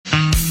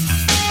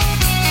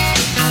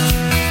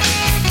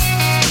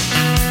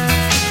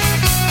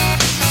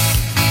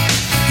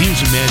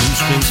man who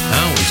spends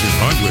hours in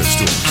hardware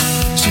stores,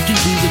 sifting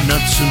through the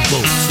nuts and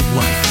bolts of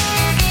life.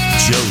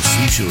 Joe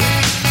Soucheray.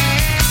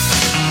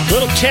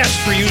 Little test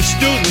for you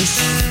students.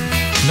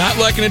 Not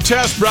liking a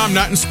test, bro. I'm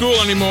not in school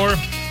anymore.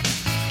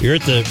 You're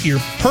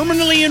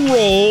permanently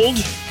enrolled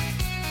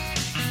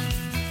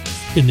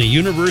in the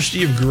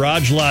University of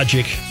Garage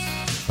Logic,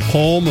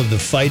 home of the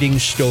Fighting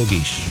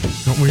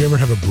Stogies. Don't we ever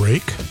have a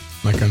break?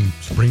 Like on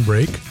spring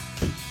break?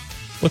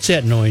 What's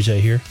that noise I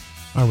hear?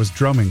 I was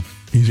drumming.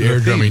 He's air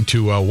drumming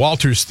to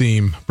Walter's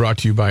theme, brought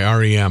to you by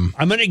REM.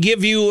 I'm going to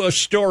give you a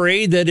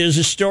story that is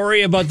a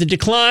story about the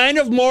decline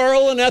of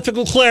moral and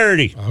ethical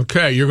clarity.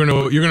 Okay, you're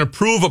gonna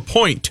prove a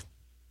point.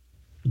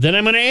 Then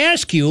I'm going to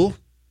ask you,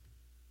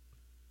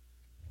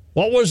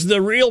 what was the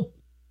real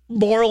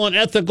moral and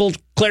ethical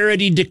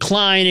clarity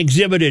decline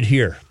exhibited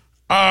here?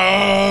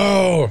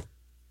 Oh!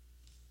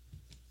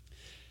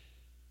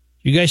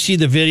 You guys see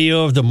the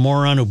video of the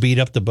moron who beat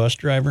up the bus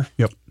driver?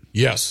 Yep.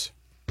 Yes.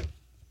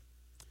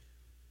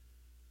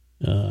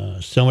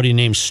 Somebody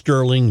named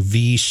Sterling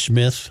V.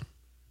 Smith.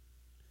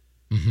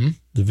 Mm-hmm.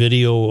 The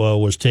video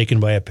was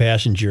taken by a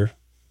passenger.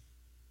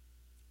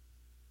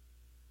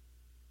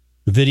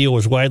 The video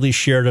was widely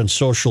shared on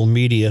social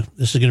media.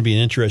 This is going to be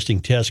an interesting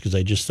test because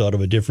I just thought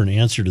of a different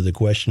answer to the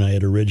question I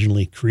had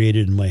originally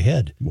created in my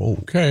head. Whoa.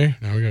 Okay.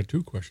 Now we got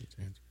 2 questions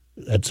to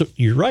answer.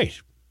 You're right.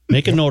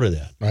 Make a note of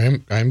that. I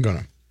am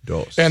gonna.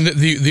 Dos. And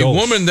the Dos.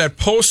 woman that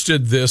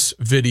posted this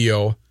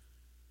video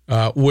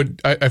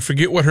I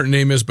forget what her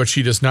name is, but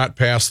she does not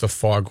pass the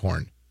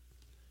foghorn.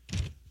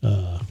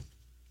 I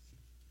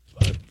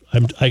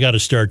got a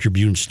Star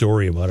Tribune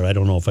story about it. I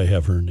don't know if I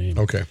have her name.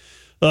 Okay.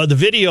 The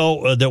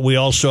video that we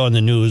all saw in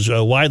the news,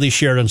 widely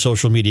shared on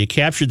social media,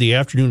 captured the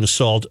afternoon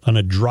assault on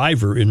a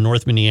driver in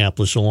North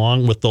Minneapolis,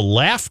 along with the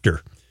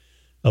laughter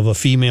of a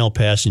female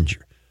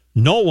passenger.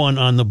 No one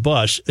on the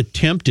bus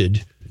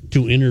attempted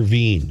to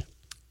intervene.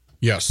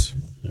 Yes.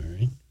 All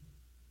right.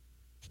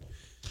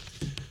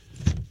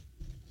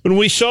 When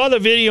we saw the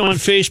video on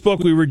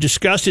Facebook, we were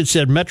disgusted,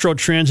 said Metro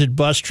Transit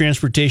Bus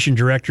Transportation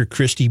Director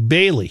Christy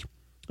Bailey.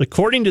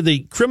 According to the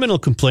criminal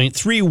complaint,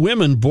 3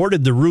 women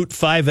boarded the Route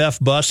 5F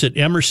bus at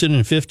Emerson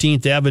and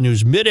 15th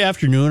Avenues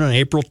mid-afternoon on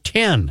April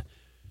 10.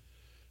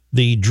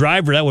 The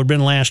driver, that would have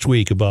been last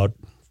week, about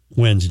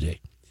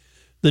Wednesday.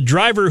 The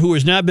driver, who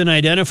has not been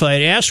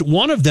identified, asked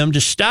one of them to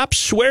stop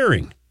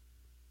swearing.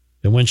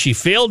 And when she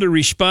failed to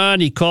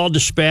respond, he called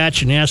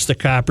dispatch and asked the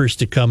coppers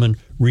to come and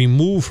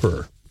remove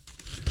her.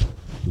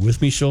 You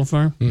with me so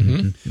far?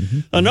 Mm-hmm. Mm-hmm.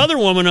 Another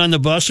woman on the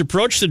bus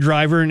approached the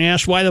driver and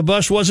asked why the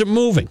bus wasn't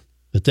moving.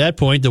 At that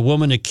point, the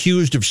woman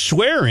accused of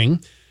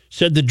swearing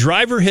said the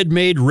driver had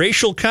made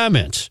racial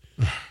comments.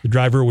 The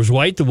driver was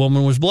white, the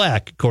woman was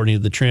black, according to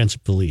the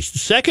transit police. The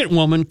second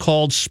woman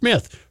called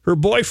Smith, her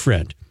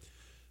boyfriend.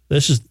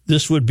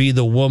 This would be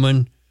the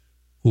woman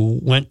who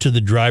went to the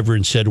driver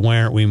and said,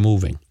 "Why aren't we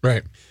moving?"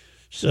 Right.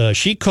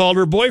 She called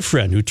her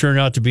boyfriend, who turned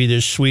out to be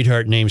this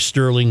sweetheart named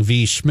Sterling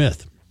V.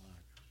 Smith,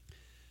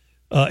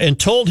 and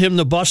told him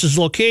the bus's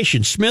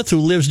location. Smith, who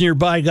lives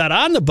nearby, got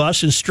on the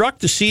bus and struck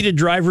the seated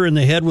driver in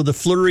the head with a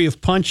flurry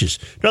of punches.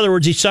 In other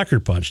words, he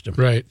sucker punched him.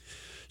 Right.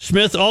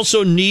 Smith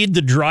also kneed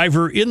the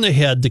driver in the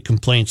head, the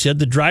complaint said.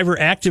 The driver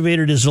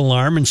activated his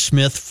alarm and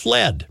Smith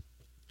fled.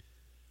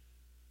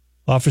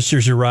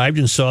 Officers arrived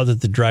and saw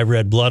that the driver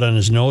had blood on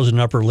his nose and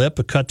upper lip,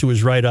 a cut to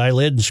his right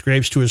eyelid, and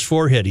scrapes to his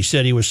forehead. He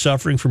said he was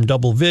suffering from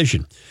double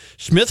vision.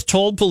 Smith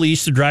told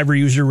police the driver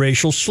used a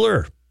racial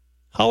slur.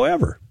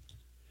 However,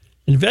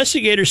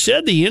 investigators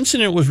said the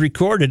incident was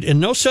recorded and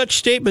no such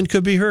statement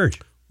could be heard.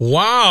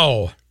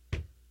 Wow.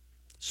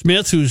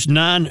 Smith, whose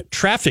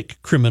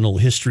non-traffic criminal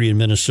history in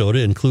Minnesota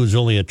includes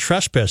only a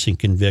trespassing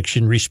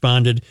conviction,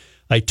 responded,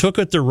 "I took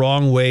it the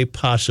wrong way,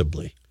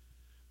 possibly."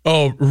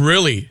 Oh,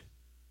 really?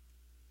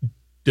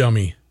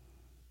 Dummy.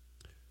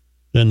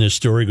 Then this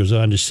story goes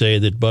on to say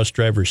that bus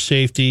driver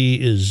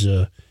safety is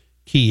a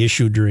key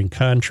issue during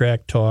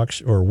contract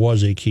talks, or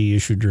was a key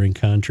issue during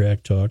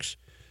contract talks.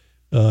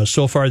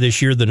 So far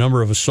this year, the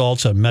number of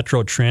assaults on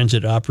Metro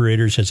Transit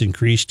operators has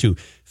increased to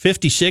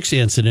 56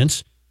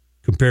 incidents,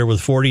 compared with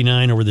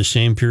 49 over the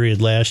same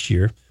period last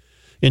year.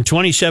 In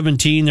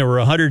 2017, there were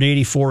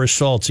 184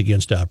 assaults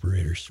against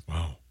operators.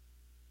 Wow.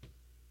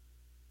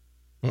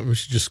 Well, we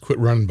should just quit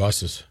running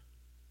buses.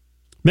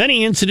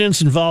 Many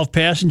incidents involve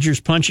passengers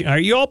punching. Are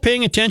you all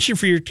paying attention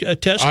for your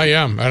test? I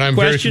am, and I'm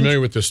questions? very familiar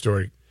with this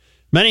story.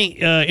 Many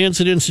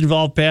incidents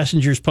involve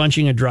passengers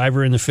punching a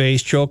driver in the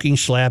face, choking,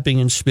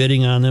 slapping, and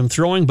spitting on them,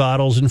 throwing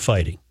bottles, and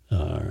fighting.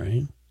 All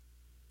right.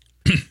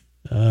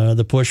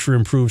 The push for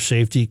improved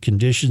safety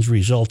conditions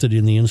resulted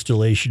in the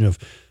installation of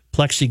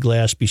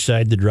plexiglass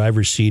beside the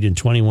driver's seat in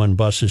 21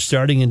 buses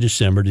starting in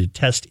December to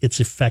test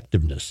its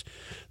effectiveness.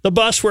 The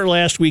bus where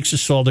last week's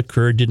assault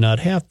occurred did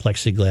not have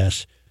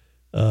plexiglass.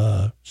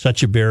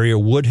 Such a barrier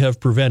would have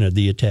prevented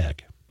the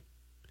attack.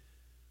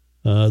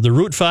 The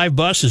Route 5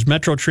 bus is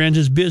Metro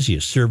Transit's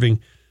busiest, serving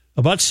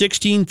about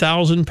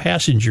 16,000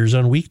 passengers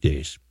on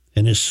weekdays,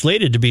 and is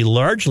slated to be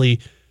largely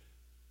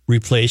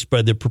replaced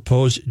by the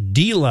proposed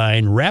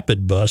D-Line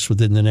Rapid bus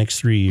within the next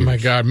 3 years. My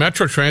God,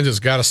 Metro Transit's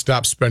got to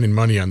stop spending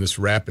money on this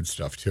rapid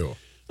stuff, too.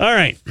 All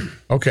right.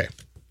 Okay.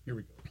 Here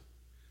we go.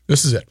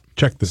 This is it.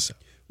 Check this out.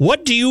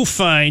 What do you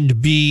find to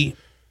be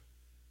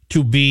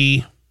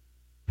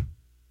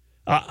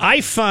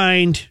I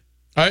find...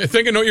 I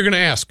think I know what you're going to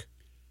ask.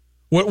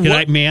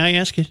 May I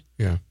ask it?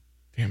 Yeah.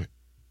 Damn it.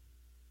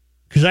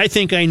 Because I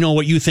think I know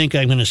what you think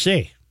I'm going to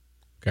say.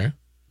 Okay.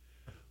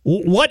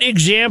 What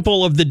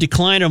example of the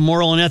decline of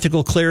moral and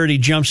ethical clarity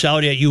jumps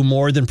out at you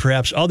more than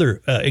perhaps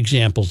other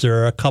examples?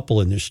 There are a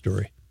couple in this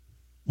story.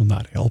 Well,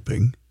 not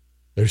helping.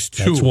 There's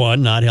two. That's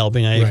one, not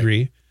helping, I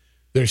agree.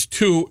 There's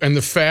two, and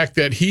the fact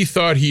that he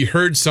thought he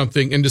heard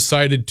something and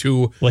decided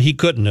to... Well, he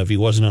couldn't have. He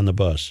wasn't on the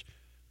bus.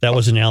 That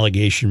was an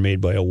allegation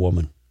made by a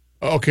woman.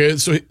 Okay,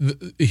 so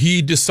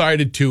he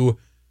decided to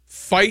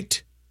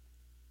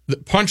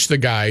punch the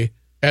guy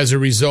as a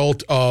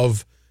result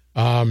of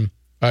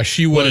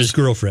she was... What his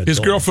girlfriend His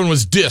told girlfriend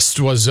was dissed,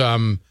 was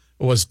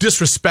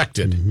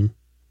disrespected. Mm-hmm.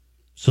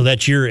 So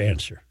that's your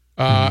answer.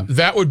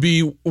 That would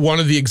be one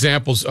of the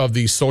examples of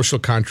the social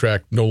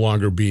contract no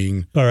longer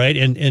being... All right,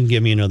 and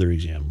give me another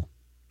example.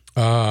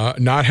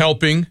 Not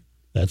helping.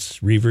 That's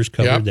Reavers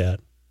covered that.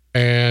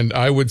 And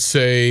I would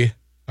say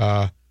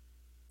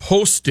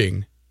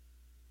posting,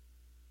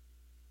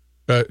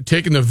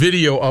 taking the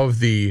video of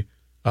the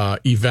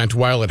event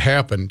while it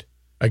happened.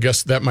 I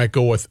guess that might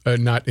go with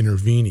not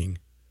intervening.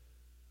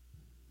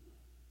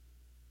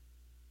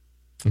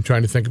 I'm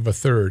trying to think of a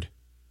third.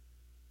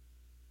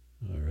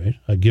 All right,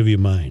 I'll give you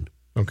mine.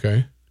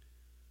 Okay.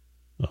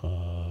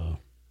 I'll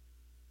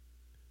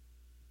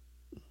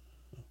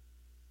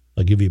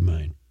give you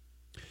mine.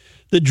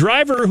 The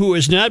driver, who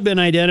has not been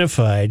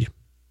identified,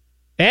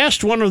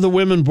 asked one of the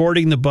women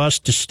boarding the bus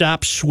to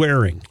stop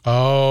swearing.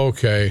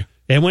 Okay.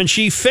 And when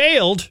she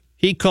failed,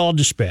 he called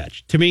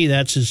dispatch. To me,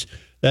 that's as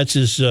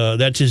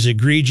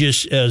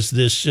egregious as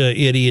this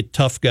idiot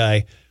tough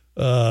guy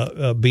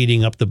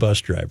beating up the bus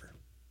driver.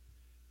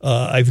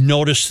 I've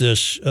noticed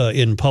this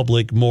in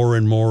public more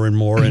and more and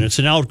more, and it's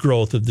an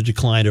outgrowth of the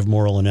decline of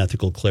moral and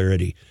ethical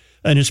clarity.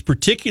 And it's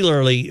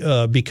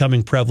particularly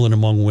becoming prevalent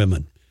among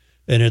women.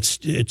 And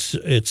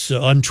it's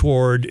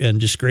untoward and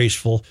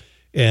disgraceful,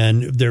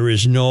 and there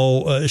is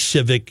no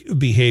civic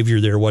behavior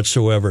there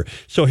whatsoever.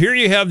 So here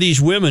you have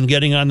these women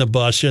getting on the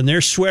bus, and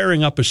they're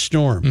swearing up a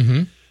storm.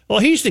 Mm-hmm. Well,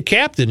 he's the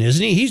captain,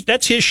 isn't he?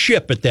 That's his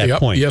ship at that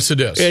point. Yes, it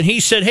is. And he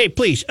said, hey,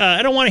 please,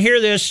 I don't want to hear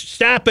this.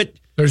 Stop it.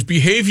 There's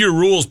behavior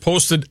rules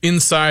posted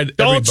inside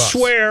every bus. Don't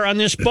swear on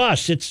this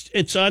bus.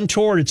 It's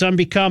untoward. It's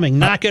unbecoming.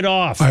 Knock it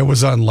off. I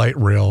was on light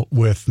rail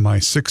with my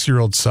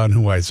 6-year-old son,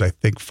 who was, I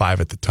think,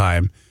 5 at the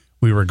time.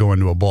 We were going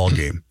to a ball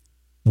game.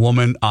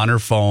 Woman on her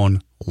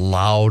phone,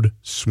 loud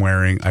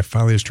swearing. I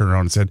finally just turned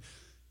around and said,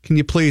 can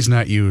you please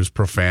not use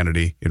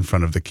profanity in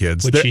front of the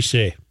kids? What'd she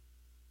say?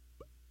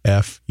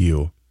 F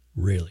you.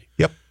 Really?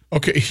 Yep.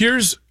 Okay,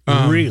 here's...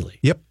 really?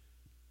 Yep.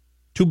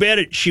 Too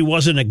bad she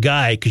wasn't a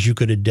guy, because you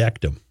could have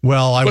decked him.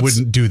 Well, I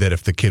wouldn't do that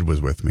if the kid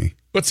was with me.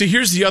 But see,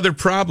 here's the other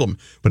problem.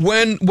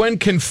 When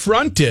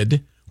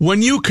confronted,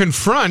 when you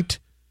confront...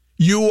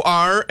 You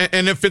are,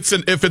 and if it's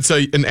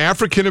an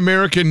African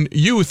American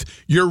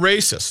youth, you're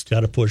racist.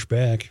 Got to push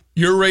back.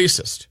 You're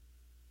racist.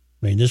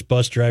 I mean, this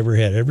bus driver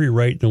had every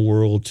right in the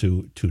world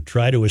to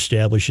try to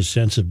establish a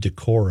sense of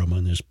decorum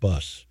on this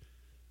bus,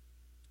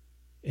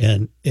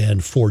 and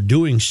for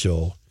doing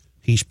so,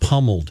 he's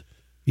pummeled.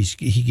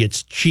 He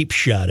gets cheap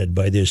shotted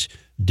by this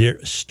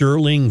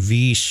Sterling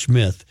V.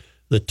 Smith,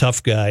 the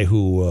tough guy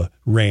who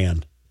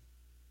ran.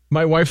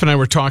 My wife and I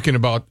were talking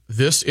about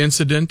this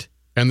incident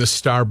and the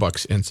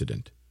Starbucks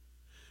incident.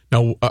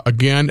 Now,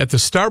 again, at the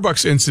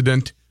Starbucks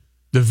incident,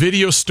 the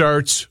video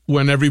starts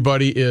when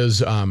everybody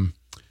is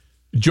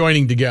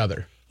joining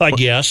together. I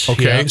guess.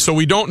 Okay, yeah. So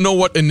we don't know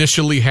what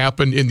initially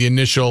happened in the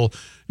initial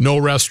no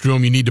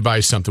restroom, you need to buy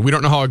something. We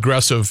don't know how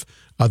aggressive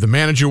the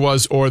manager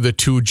was or the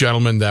two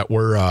gentlemen that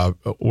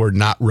were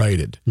not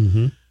righted.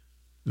 Mm-hmm.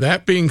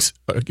 That being,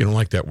 you don't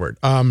like that word.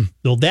 Well,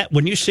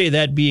 when you say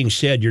that being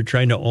said, you're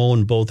trying to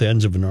own both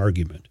ends of an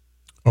argument.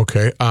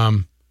 Okay.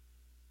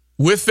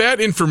 With that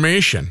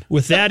information.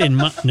 With that in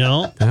mind,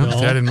 no. With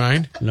that in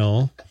mind?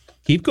 No.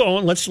 Keep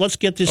going. Let's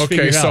get this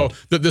figured out. Okay,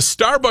 so the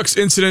Starbucks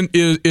incident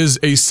is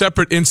a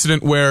separate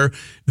incident where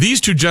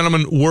these two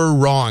gentlemen were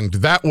wronged.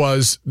 That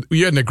was,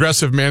 we had an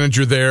aggressive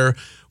manager there.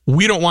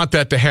 We don't want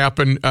that to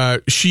happen.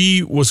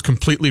 She was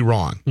completely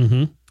wrong.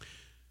 Mm-hmm.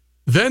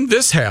 Then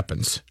this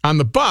happens on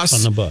the bus.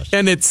 On the bus.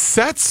 And it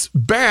sets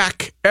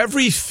back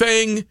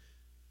everything,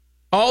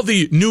 all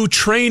the new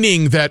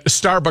training that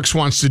Starbucks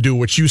wants to do,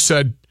 which you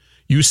summed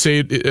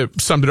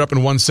it up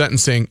in one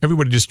sentence saying,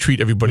 everybody just treat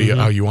everybody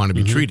how you want to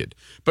be treated.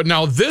 But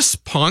now this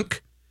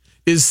punk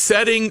is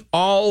setting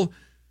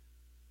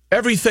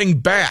everything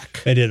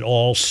back. And it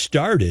all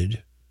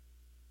started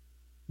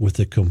with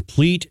a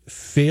complete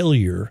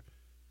failure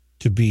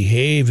to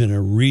behave in a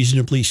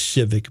reasonably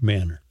civic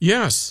manner.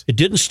 Yes. It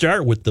didn't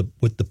start with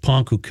the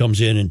punk who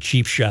comes in and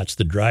cheap shots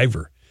the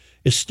driver.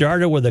 It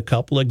started with a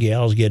couple of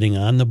gals getting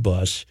on the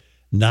bus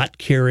not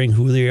caring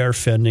who they are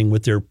offending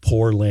with their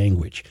poor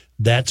language.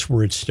 That's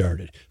where it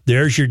started.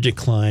 There's your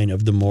decline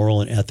of the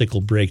moral and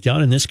ethical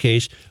breakdown. In this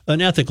case,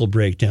 an ethical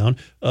breakdown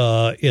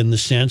in the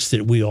sense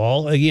that we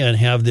all, again,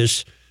 have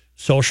this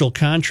social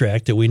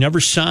contract that we never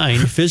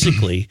signed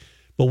physically,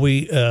 but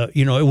we,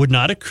 it would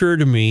not occur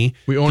to me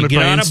to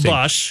get on a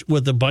bus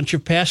with a bunch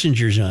of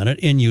passengers on it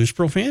and use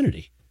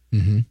profanity.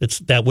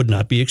 Mm-hmm. That would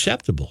not be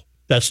acceptable.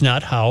 That's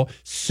not how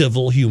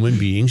civil human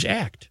beings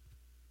act.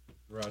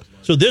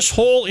 So this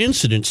whole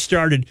incident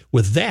started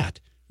with that,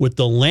 with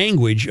the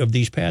language of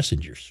these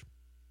passengers.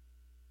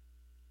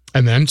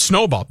 And then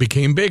snowball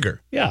became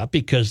bigger. Yeah,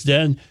 because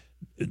then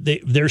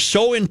they're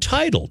so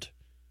entitled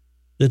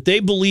that they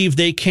believe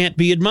they can't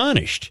be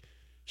admonished.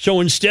 So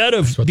instead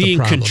of being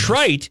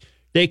contrite,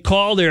 they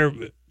call their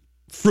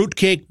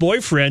fruitcake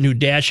boyfriend who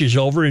dashes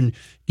over and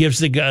gives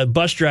the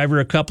bus driver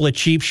a couple of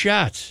cheap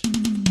shots.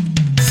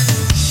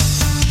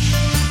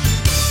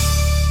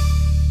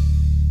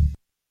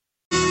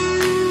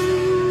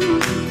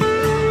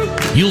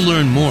 You'll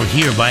learn more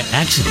here by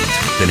accident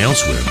than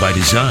elsewhere by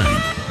design.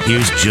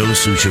 Here's Joe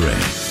Soucheray.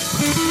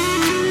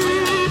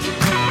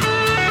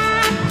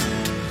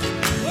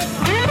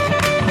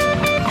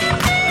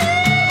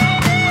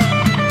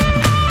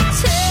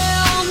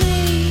 Tell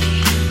me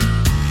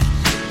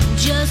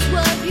just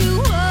what you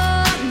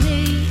want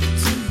me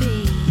to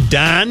be.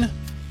 Don?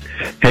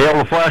 Hail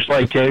the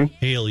Flashlight King.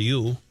 Hail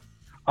you.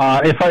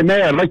 If I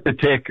may, I'd like to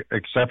take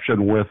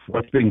exception with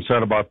what's being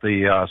said about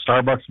the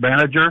Starbucks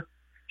manager.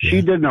 She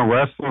didn't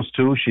arrest those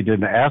two. She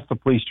didn't ask the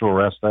police to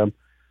arrest them.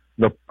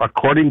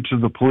 According to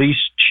the police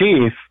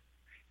chief,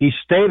 he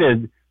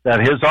stated that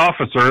his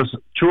officers,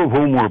 two of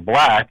whom were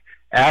black,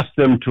 asked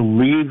them to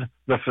leave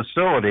the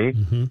facility,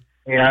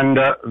 and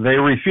they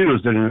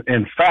refused. And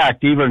in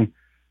fact, even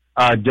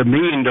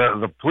demeaned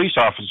the police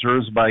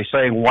officers by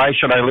saying, "Why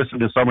should I listen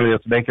to somebody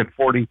that's making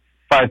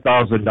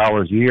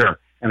 $45,000 a year?"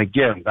 And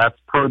again, that's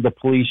per the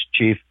police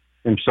chief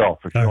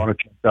himself. If you want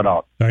to check that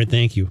out. All right,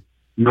 thank you.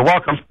 You're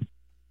welcome.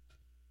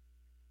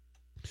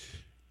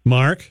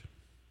 Mark?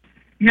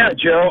 Yeah,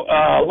 Joe.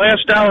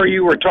 Last hour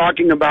you were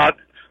talking about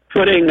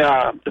putting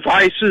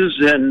devices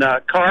in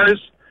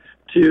cars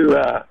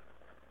to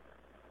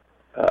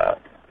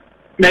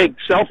make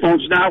cell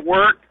phones not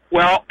work.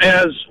 Well,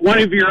 as one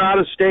of your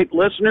out-of-state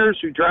listeners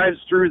who drives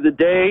through the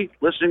day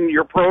listening to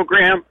your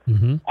program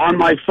on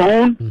my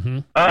phone,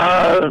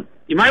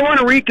 you might want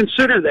to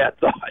reconsider that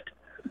thought.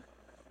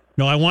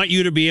 No, I want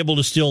you to be able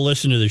to still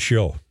listen to the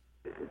show.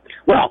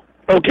 Well,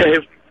 okay.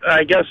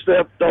 I guess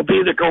there'll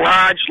be the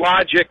Garage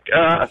Logic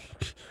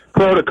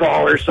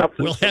protocol or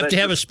something. We'll have to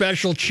have a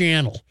special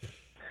channel.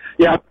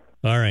 Yeah.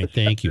 All right,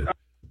 thank you.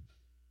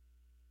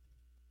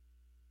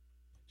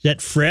 Is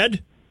that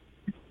Fred?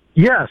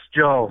 Yes,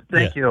 Joe.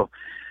 Thank you.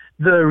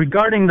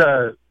 Regarding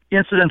the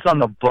incidents on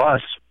the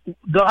bus,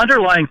 the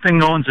underlying thing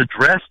no one's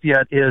addressed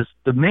yet is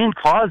the main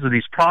cause of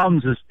these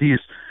problems is these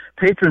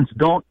patrons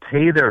don't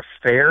pay their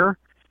fare,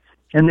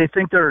 and they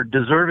think they're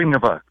deserving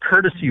of a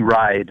courtesy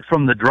ride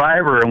from the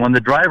driver. And when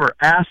the driver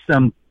asks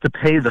them to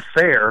pay the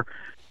fare,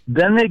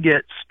 then they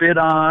get spit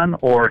on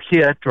or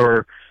hit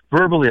or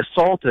verbally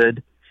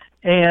assaulted.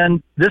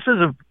 And this is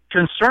a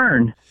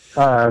concern.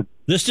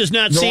 This does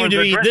not seem to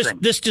be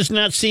this does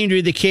not seem to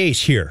be the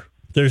case here.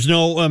 There's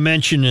no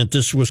mention that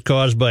this was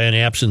caused by an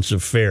absence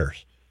of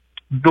fares.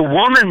 The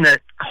woman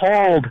that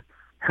called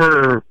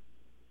her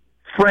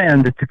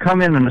friend to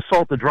come in and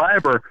assault the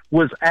driver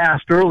was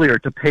asked earlier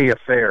to pay a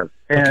fare.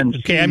 And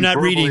okay, I'm not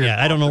reading that.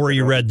 I don't know where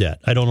you read that.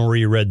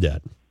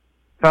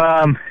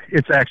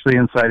 It's actually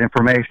inside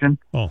information.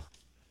 Oh.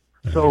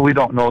 So we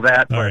don't know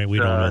that. All right, we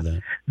don't know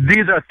that.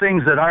 These are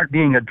things that aren't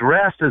being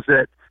addressed, is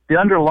that the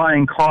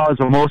underlying cause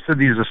of most of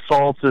these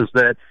assaults is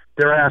that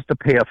they're asked to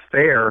pay a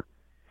fare,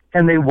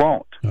 and they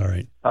won't. All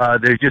right.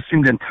 They just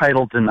seem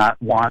entitled to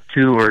not want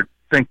to or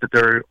think that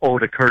they're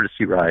owed a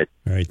courtesy ride.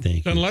 All right, thank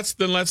you. Then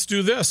let's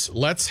do this.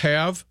 Let's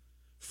have,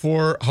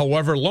 for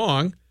however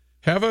long,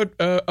 have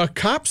a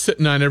cop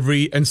sitting on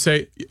every and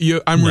say,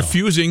 I'm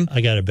refusing.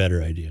 I got a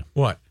better idea.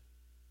 What?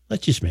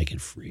 Let's just make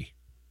it free.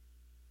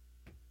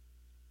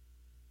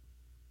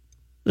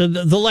 The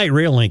light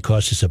rail link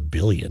costs us $1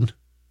 billion.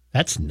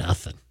 That's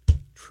nothing.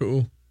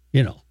 True.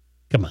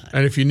 Come on.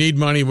 And if you need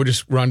money, we'll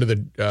just run to the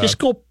just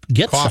go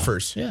get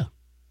coffers. Some.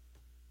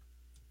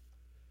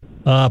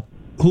 Yeah.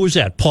 Who is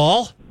that?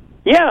 Paul?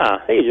 Yeah.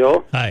 Hey,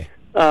 Joe. Hi.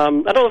 I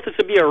don't know if this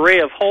would be a ray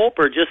of hope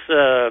or just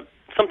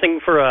something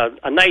for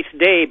a nice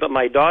day, but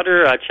my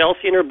daughter,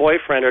 Chelsea, and her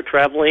boyfriend are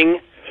traveling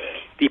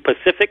the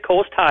Pacific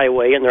Coast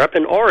Highway, and they're up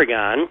in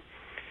Oregon,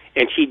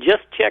 and she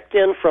just checked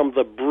in from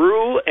the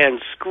Brew and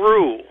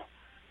Screw.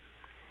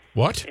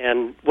 What?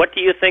 And what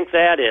do you think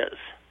that is?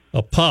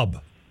 A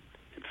pub.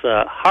 It's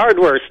a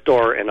hardware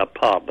store and a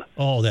pub.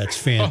 Oh, that's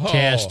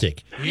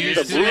fantastic.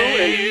 The Brew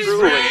and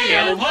Screw in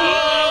Cannon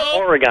Beach,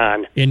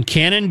 Oregon. In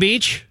Cannon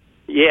Beach?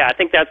 Yeah, I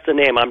think that's the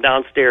name. I'm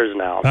downstairs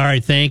now. All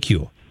right, thank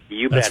you.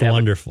 You bet. That's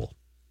wonderful.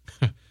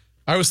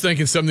 I was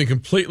thinking something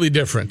completely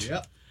different.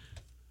 Yep.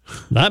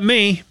 Not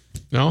me.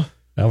 No?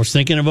 I was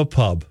thinking of a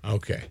pub.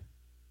 Okay.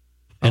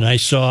 And I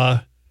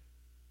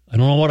don't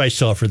know what I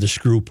saw for the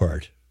screw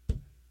part.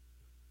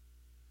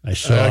 I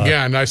saw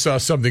Again, I saw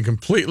something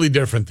completely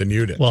different than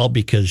you did. Well,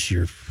 because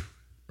your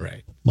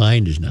Right.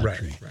 mind is not Right.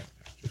 trained.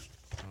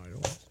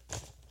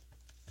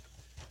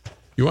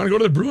 You want to go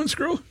to the Bruins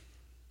screw?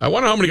 I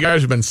wonder how many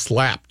guys have been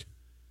slapped.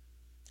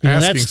 You know,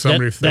 Asking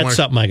somebody if they that's want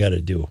something I got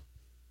to do.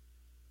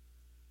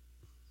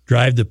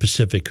 Drive the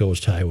Pacific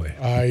Coast Highway.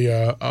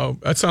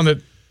 That's on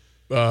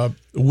the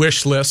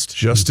wish list.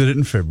 Just did it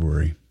in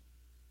February.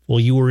 Well,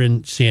 you were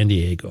in San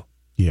Diego.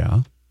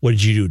 Yeah. What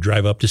did you do?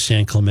 Drive up to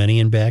San Clemente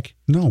and back?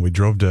 No, we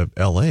drove to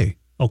L.A.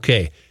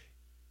 Okay.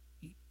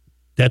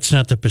 That's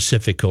not the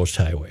Pacific Coast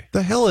Highway.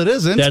 The hell it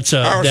isn't. I was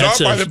out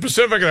by the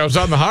Pacific and I was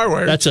on the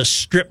highway. That's a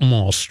strip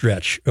mall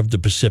stretch of the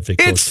Pacific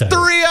It's Coast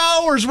Highway. 3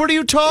 hours. What are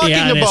you talking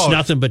Yeah, and about? it's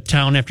nothing but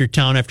town after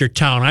town after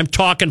town. I'm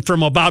talking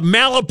from about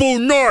Malibu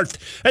north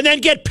and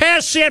then get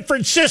past San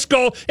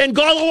Francisco and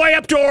go all the way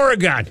up to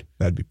Oregon.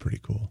 That'd be pretty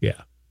cool.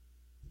 Yeah.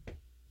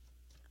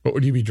 What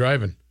would you be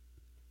driving?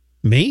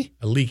 Me?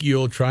 A leaky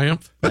old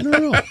Triumph? I don't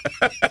know.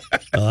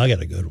 Oh, I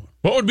got a good one.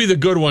 What would be the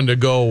good one to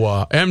go,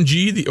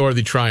 MG or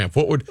the Triumph?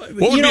 What would be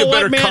a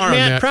better Matt, car Matt,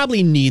 in that?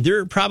 Probably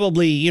neither.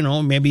 Probably,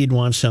 maybe you'd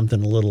want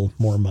something a little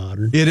more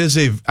modern. It is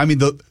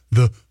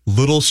the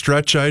little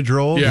stretch I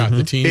drove. Yeah,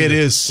 the teeny It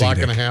is block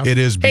scenic. and a half. It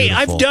is Hey,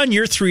 beautiful. I've done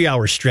your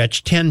 3-hour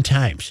stretch 10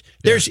 times.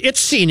 It's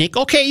scenic.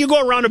 Okay, you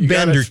go around a You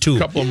got bend a or two.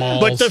 couple of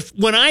malls. But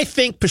when I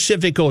think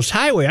Pacific Coast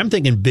Highway, I'm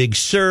thinking Big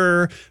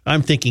Sur.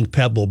 I'm thinking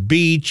Pebble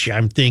Beach.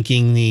 I'm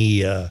thinking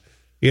the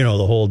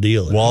whole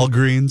deal.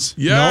 Walgreens.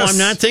 Yes. No, I'm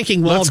not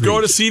thinking Walgreens. Let's go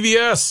to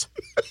CVS.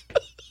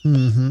 You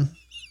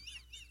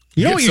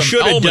know Get what you some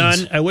should have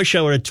almonds. done? I wish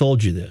I would have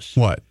told you this.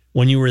 What?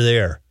 When you were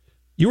there.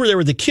 You were there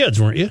with the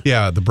kids, weren't you?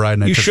 Yeah, the bride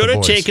and I You took should the have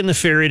boys. taken the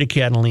ferry to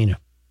Catalina.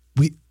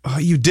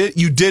 You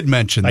did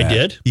mention I that.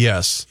 did?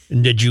 Yes.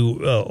 And did you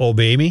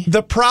obey me?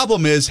 The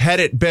problem is, had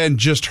it been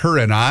just her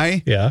and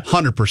I, Yeah.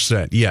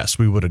 100%, yes,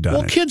 we would have done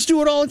Well, it. kids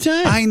do it all the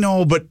time. I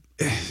know, but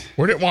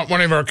We didn't want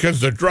one of our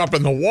kids to drop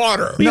in the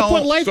water. You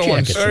put life So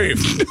jackets on.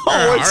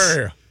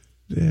 unsafe.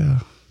 yeah.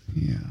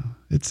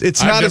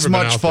 It's I've not as never been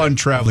much out fun there.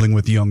 traveling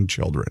with young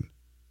children,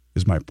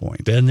 is my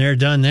point. Been there,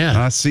 done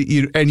that. See,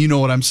 you know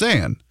what I'm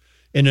saying.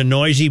 In a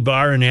noisy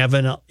bar in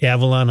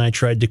Avalon, I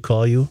tried to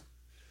call you.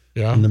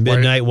 Yeah. In the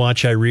midnight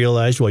watch, I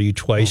realized while you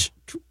twice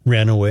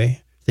ran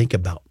away. Think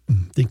about. I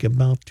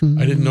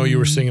didn't know you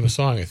were singing a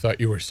song. I thought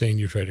you were saying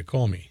you tried to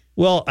call me.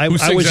 Well, I Who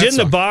was sings that in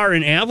the song? bar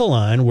in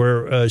Avalon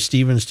where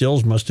Stephen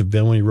Stills must have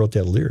been when he wrote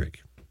that lyric.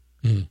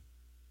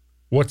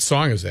 What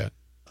song is that?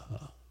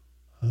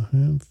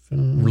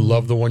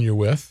 Love the One You're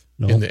With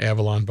No. in the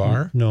Avalon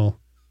Bar? No.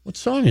 What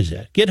song is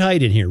that? Get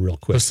Hyde in here real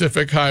quick.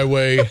 Pacific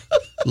Highway,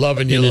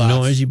 loving you In a lots.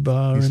 noisy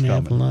bar He's in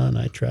coming. Avalon,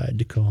 I tried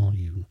to call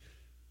you.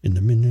 In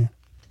the midnight.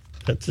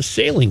 That's a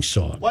sailing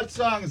song. What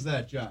song is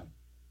that, John?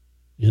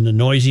 In the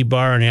noisy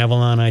bar in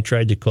Avalon, I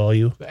tried to call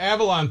you. The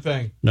Avalon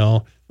thing.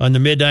 No. On the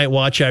midnight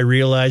watch, I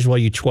realized while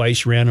you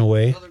twice ran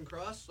away.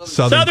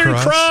 Southern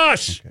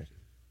Cross.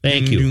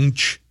 Thank you.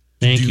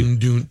 Thank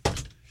you.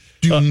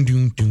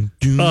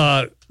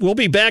 We'll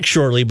be back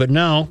shortly, but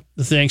now,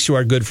 thanks to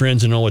our good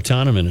friends in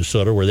Owatonna,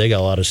 Minnesota, where they got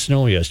a lot of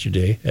snow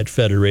yesterday at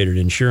Federated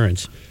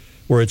Insurance,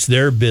 where it's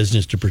their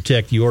business to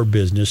protect your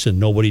business, and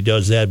nobody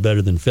does that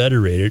better than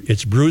Federated.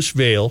 It's Bruce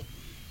Vail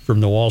from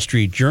the Wall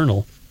Street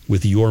Journal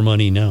with Your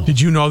Money Now.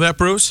 Did you know that,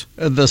 Bruce?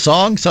 The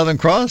song Southern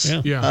Cross?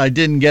 Yeah. I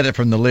didn't get it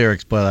from the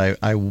lyrics, but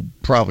I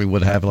probably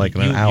would have like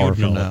in an hour you'd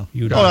from know now. it.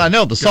 You'd Oh, know I it.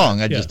 know the song.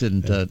 I Yeah. just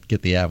didn't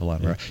get the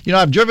Avalon right. You know,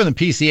 I've driven the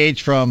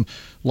PCH from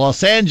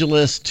Los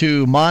Angeles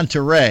to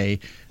Monterey.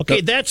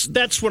 Okay,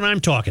 that's what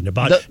I'm talking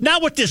about. The-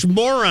 Not what this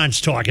moron's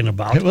talking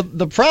about. Well,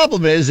 the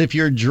problem is if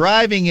you're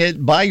driving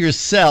it by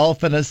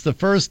yourself and it's the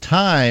first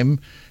time,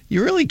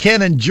 you really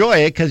can't enjoy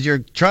it because you're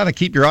trying to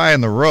keep your eye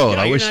on the road.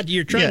 Yeah,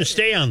 you're trying to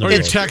stay on the Or road.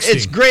 you're texting.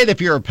 It's great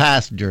if you're a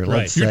passenger.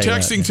 Let's You're say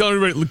texting, that. telling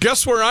everybody,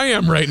 guess where I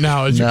am right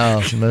now?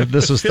 No,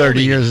 this was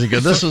 30 years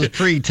ago. This was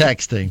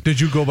pre-texting. Did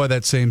you go by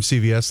that same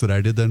CVS that I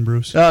did then,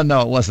 Bruce? Oh,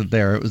 no, it wasn't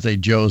there. It was a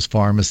Joe's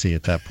Pharmacy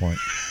at that point.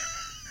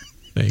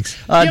 Thanks.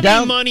 Give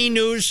me money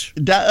news.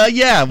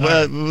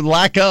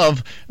 Lack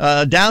of.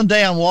 Down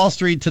day on Wall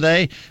Street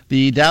today.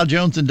 The Dow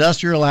Jones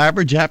Industrial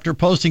Average, after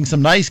posting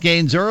some nice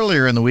gains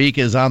earlier in the week,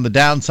 is on the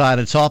downside.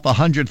 It's off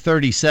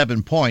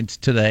 137 points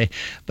today.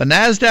 The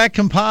NASDAQ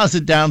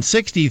Composite down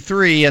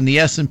 63, and the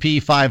S&P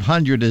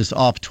 500 is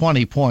off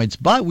 20 points.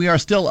 But we are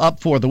still up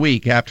for the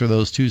week after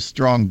those two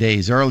strong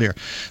days earlier.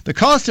 The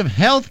cost of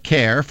health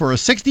care for a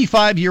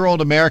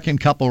 65-year-old American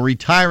couple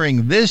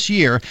retiring this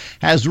year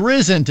has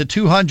risen to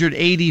 $280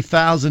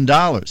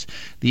 $180,000.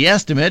 The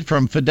estimate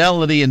from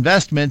Fidelity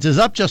Investments is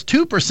up just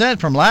 2%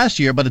 from last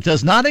year, but it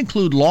does not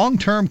include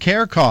long-term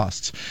care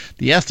costs.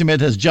 The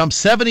estimate has jumped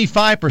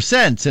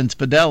 75% since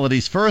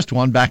Fidelity's first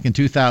one back in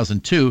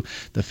 2002.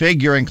 The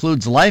figure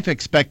includes life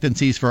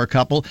expectancies for a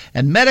couple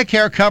and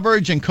Medicare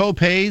coverage and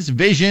co-pays,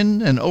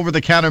 vision and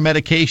over-the-counter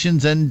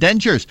medications and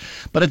dentures.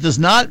 But it does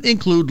not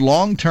include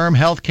long-term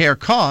health care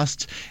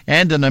costs,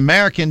 and an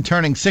American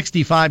turning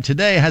 65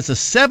 today has a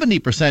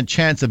 70%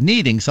 chance of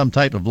needing some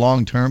type of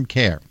long-term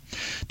care.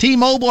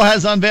 T-Mobile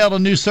has unveiled a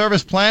new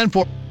service plan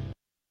for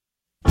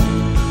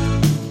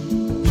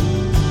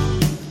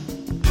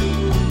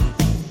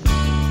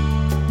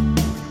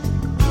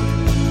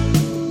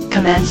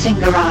commencing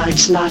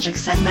Garage Logic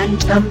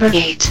segment number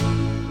 8.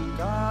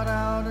 Got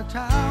out of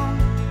town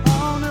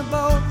on a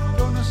boat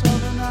going to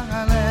Southern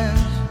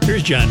Islands.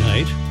 Here's John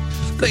Height.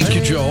 Thank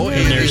you, Joe.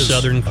 And there's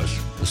Southern.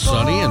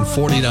 Sunny and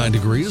 49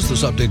 degrees.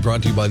 This update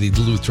brought to you by the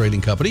Duluth Trading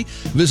Company.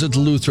 Visit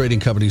Duluth Trading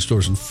Company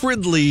stores in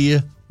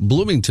Fridley,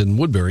 Bloomington,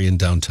 Woodbury, and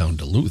downtown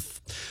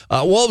Duluth.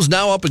 Wolves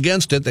now up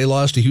against it. They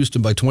lost to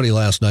Houston by 20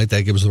 last night.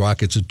 That gives the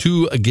Rockets a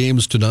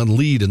 2-0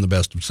 lead in the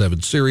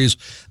best-of-7 series.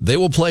 They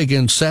will play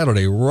again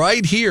Saturday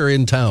right here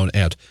in town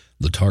at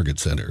the Target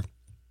Center.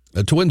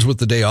 The Twins with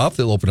the day off,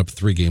 they'll open up a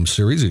 3-game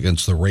series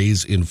against the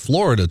Rays in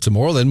Florida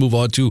tomorrow, then move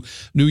on to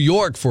New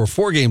York for a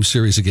 4-game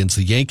series against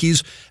the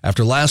Yankees.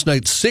 After last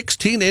night's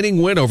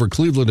 16-inning win over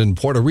Cleveland and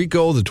Puerto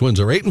Rico, the Twins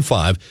are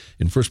 8-5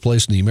 in first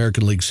place in the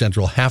American League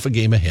Central, half a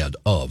game ahead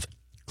of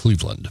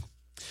Cleveland.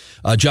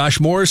 Josh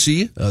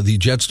Morrissey, the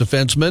Jets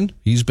defenseman,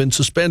 he's been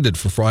suspended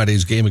for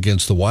Friday's game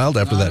against the Wild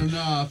after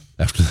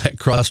that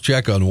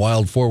cross-check on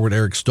Wild forward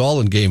Eric Stahl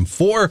in Game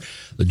 4.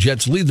 The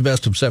Jets lead the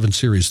best-of-7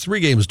 series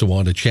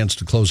 3-1, a chance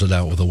to close it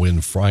out with a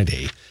win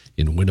Friday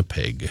in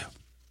Winnipeg.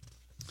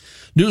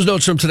 News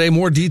notes from today.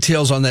 More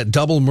details on that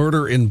double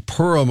murder in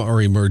Perham are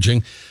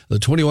emerging. The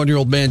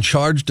 21-year-old man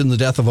charged in the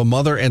death of a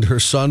mother and her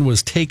son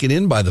was taken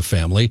in by the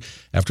family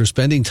after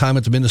spending time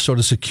at the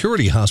Minnesota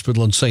Security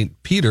Hospital in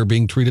St. Peter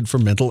being treated for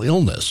mental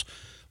illness.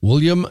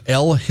 William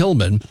L.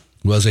 Hillman,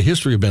 who has a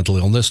history of mental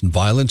illness and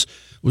violence,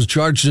 was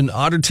charged in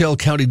Otter Tail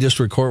County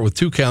District Court with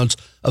 2 counts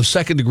of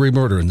second-degree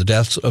murder in the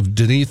deaths of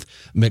Denise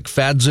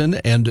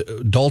McFadden and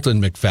Dalton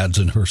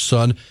McFadden, her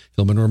son.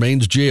 Hillman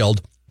remains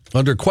jailed.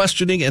 Under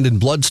questioning and in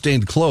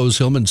blood-stained clothes,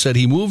 Hillman said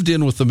he moved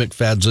in with the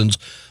McFadsens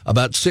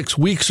about 6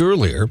 weeks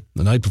earlier,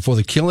 the night before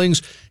the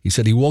killings. He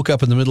said he woke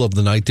up in the middle of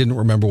the night, didn't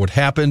remember what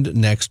happened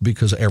next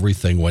because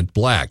everything went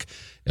black.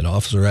 An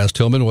officer asked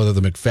Hillman whether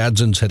the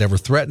McFadsens had ever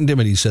threatened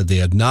him, and he said they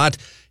had not.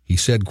 He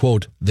said,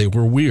 quote, "They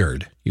were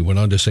weird." He went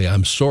on to say,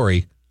 I'm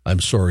sorry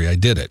I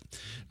did it."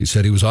 He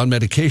said he was on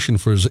medication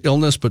for his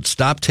illness, but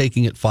stopped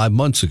taking it 5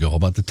 months ago,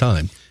 about the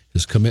time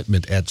his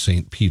commitment at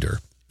St. Peter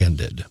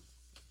ended.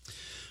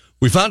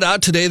 We found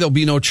out today there'll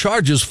be no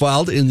charges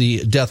filed in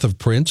the death of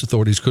Prince.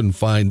 Authorities couldn't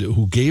find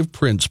who gave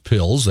Prince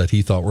pills that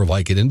he thought were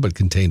Vicodin but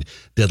contained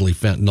deadly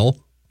fentanyl.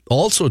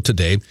 Also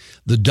today,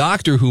 the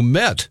doctor who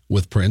met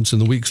with Prince in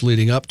the weeks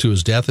leading up to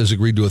his death has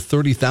agreed to a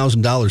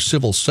 $30,000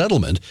 civil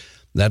settlement.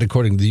 That,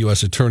 according to the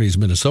U.S. Attorney's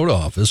Minnesota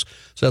office.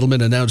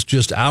 Settlement announced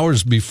just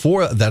hours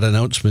before that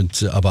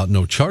announcement about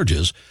no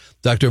charges.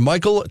 Dr.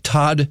 Michael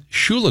Todd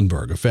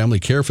Schulenberg, a family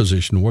care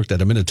physician, worked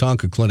at a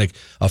Minnetonka clinic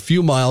a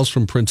few miles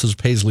from Prince's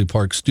Paisley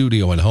Park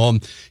studio and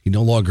home. He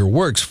no longer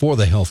works for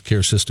the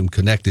healthcare system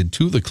connected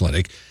to the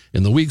clinic.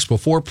 In the weeks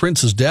before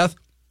Prince's death,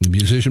 the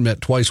musician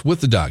met twice with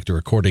the doctor,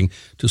 according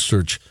to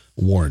search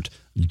warrant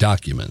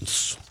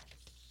documents.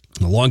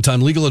 A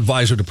longtime legal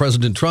advisor to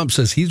President Trump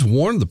says he's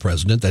warned the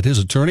president that his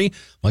attorney,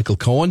 Michael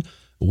Cohen,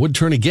 would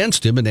turn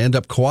against him and end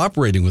up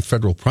cooperating with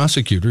federal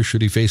prosecutors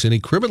should he face any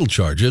criminal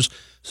charges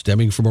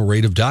stemming from a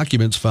raid of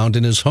documents found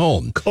in his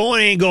home.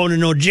 Cohen ain't going to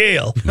no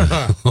jail.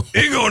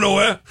 Ain't going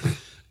nowhere.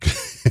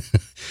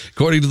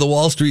 According to the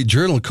Wall Street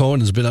Journal,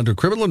 Cohen has been under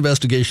criminal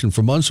investigation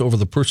for months over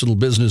the personal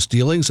business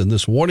dealings, and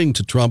this warning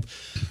to Trump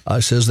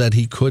says that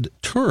he could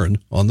turn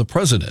on the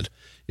president.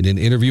 In an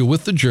interview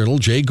with the Journal,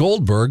 Jay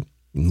Goldberg,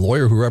 a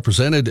lawyer who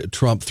represented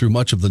Trump through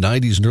much of the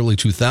 90s and early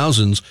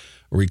 2000s,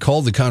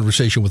 recalled the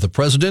conversation with the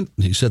president.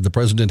 He said the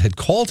president had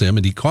called him,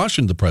 and he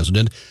cautioned the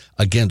president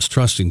against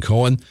trusting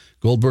Cohen.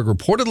 Goldberg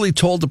reportedly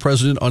told the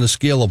president on a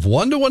scale of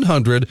 1 to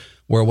 100,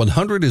 where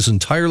 100 is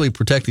entirely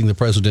protecting the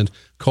president,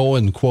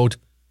 Cohen, quote,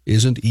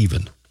 isn't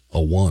even a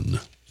 1.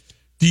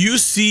 Do you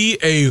see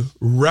a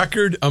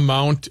record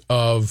amount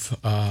of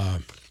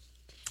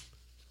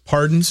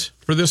pardons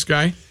for this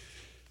guy?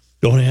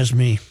 Don't ask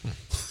me.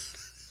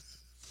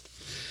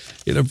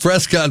 In a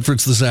press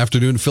conference this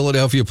afternoon,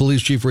 Philadelphia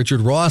Police Chief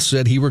Richard Ross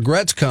said he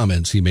regrets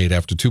comments he made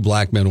after 2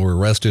 black men were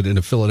arrested in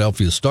a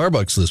Philadelphia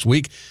Starbucks this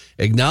week,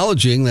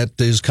 acknowledging that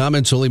his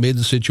comments only made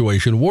the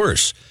situation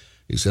worse.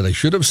 He said, I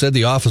should have said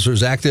the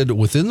officers acted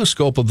within the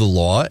scope of the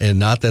law and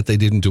not that they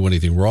didn't do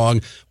anything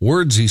wrong.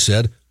 Words, he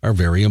said, are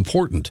very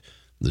important.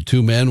 The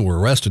two men were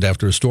arrested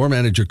after a store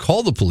manager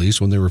called the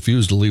police when they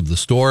refused to leave the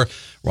store.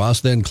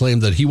 Ross then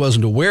claimed that he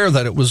wasn't aware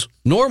that it was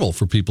normal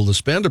for people to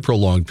spend a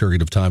prolonged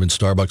period of time in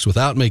Starbucks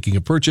without making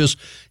a purchase.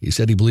 He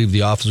said he believed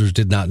the officers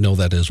did not know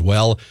that as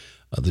well.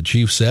 The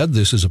chief said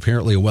this is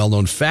apparently a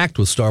well-known fact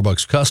with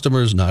Starbucks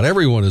customers. Not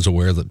everyone is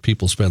aware that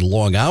people spend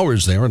long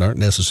hours there and aren't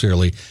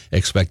necessarily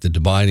expected to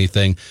buy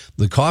anything.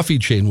 The coffee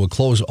chain will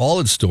close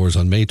all its stores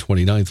on May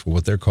 29th for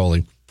what they're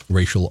calling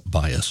racial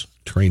bias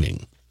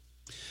training.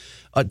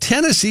 A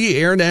Tennessee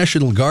Air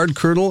National Guard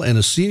colonel and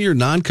a senior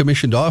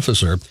non-commissioned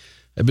officer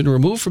have been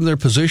removed from their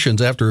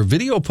positions after a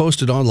video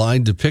posted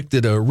online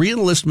depicted a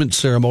reenlistment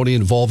ceremony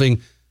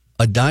involving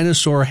a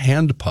dinosaur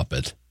hand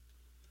puppet.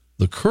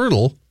 The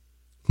colonel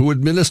who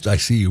administered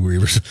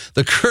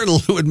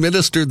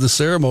the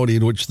ceremony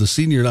in which the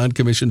senior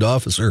non-commissioned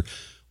officer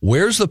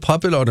wears the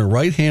puppet on her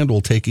right hand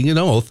while taking an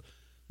oath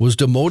was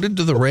demoted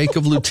to the rank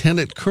of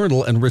lieutenant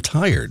colonel and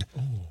retired.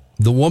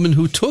 The woman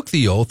who took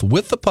the oath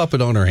with the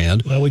puppet on her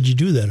hand. Why would you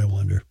do that, I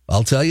wonder?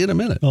 I'll tell you in a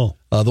minute. Oh.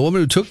 The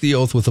woman who took the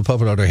oath with the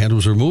puppet on her hand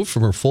was removed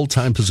from her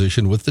full-time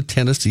position with the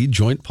Tennessee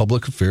Joint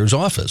Public Affairs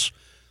Office.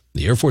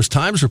 The Air Force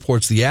Times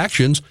reports the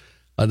actions,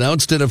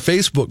 announced in a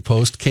Facebook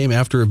post, came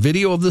after a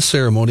video of the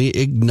ceremony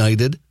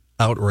ignited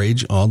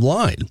outrage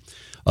online.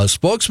 A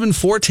spokesman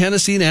for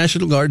Tennessee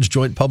National Guard's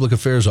Joint Public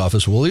Affairs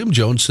Office, William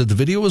Jones, said the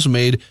video was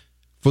made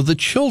for the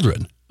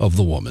children of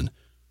the woman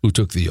who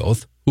took the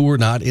oath, who were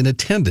not in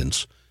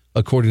attendance.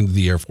 According to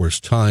the Air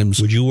Force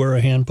Times. Would you wear a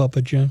hand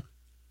puppet, John?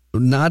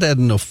 Not at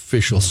an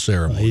official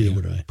ceremony. Neither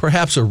would I.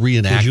 Perhaps a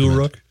reenactment. Would you,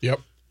 Rook? Yep.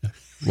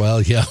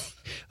 Well, yeah.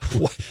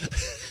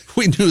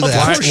 We knew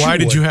that. Why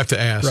did you have to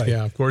ask? Right.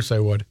 Yeah, of course I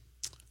would.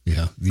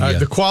 Yeah.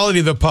 The quality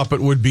of the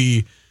puppet would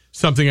be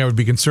something I would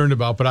be concerned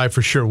about, but I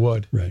for sure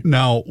would. Right.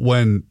 Now,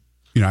 when,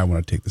 I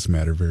want to take this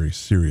matter very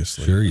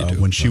seriously. Sure you do.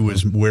 When she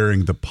was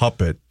wearing the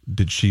puppet,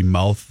 did she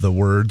mouth the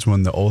words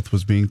when the oath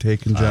was being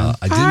taken, John?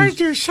 I didn't.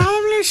 do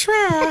solemnly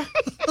swear.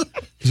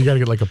 Because you got to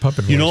get like a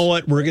puppet voice. You know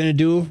what we're going to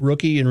do,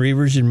 Rookie and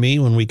Reavers and me,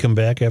 when we come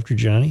back after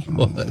Johnny?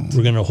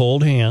 We're going to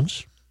hold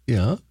hands.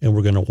 Yeah. And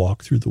we're going to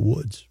walk through the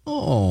woods.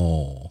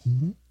 Oh.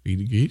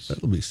 Eat geese?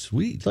 That'll be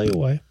sweet. Tell you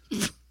why.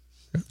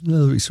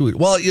 That'll be sweet.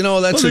 Well,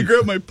 that's Let me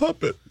grab my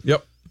puppet.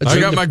 Yep. I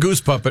got my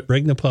goose puppet.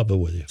 Bring the puppet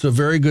with you. It's a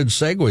very good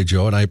segue,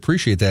 Joe, and I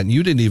appreciate that. And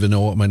you didn't even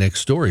know what my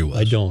next story was.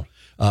 I don't.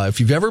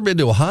 If you've ever been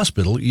to a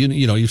hospital,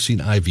 you've seen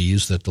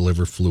IVs that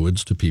deliver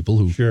fluids to people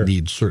who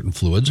need certain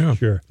fluids. Yeah.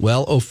 Sure.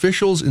 Well,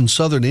 officials in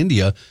southern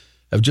India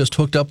have just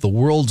hooked up the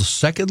world's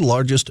second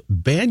largest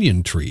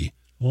banyan tree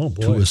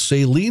to a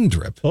saline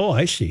drip. Oh,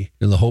 I see.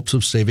 In the hopes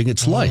of saving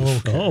its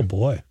life. Okay. Oh,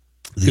 boy.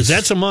 Because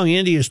that's among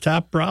India's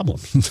top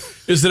problems.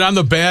 Is it on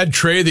the bad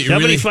tray that you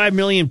 75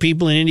 million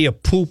people in India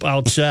poop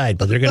outside,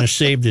 but they're going to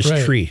save this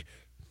tree.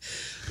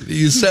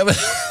 The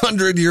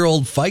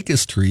 700-year-old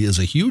ficus tree is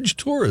a huge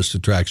tourist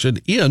attraction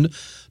in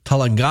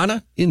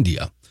Telangana,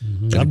 India.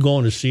 Mm-hmm. I'm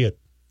going to see it.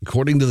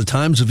 According to the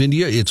Times of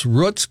India, its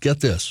roots,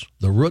 get this,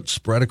 the roots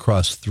spread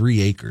across 3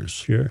 acres.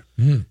 Sure.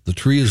 The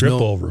tree is Trip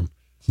over them.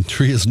 The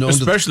tree is known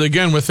especially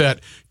again with that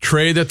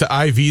tray that the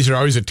IVs are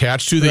always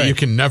attached to that you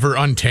can never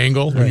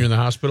untangle when you're in the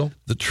hospital.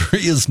 The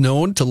tree is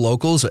known to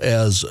locals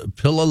as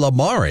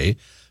Pillalamare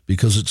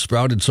because it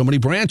sprouted so many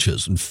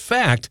branches. In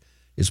fact,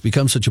 it's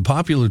become such a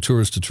popular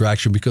tourist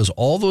attraction because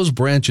all those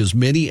branches,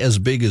 many as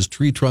big as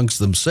tree trunks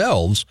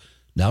themselves,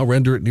 now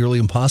render it nearly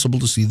impossible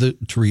to see the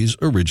tree's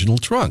original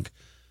trunk.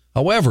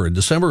 However, in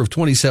December of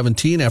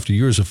 2017, after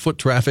years of foot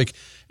traffic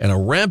and a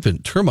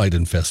rampant termite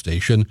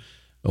infestation,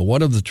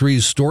 one of the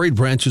tree's storied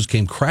branches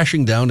came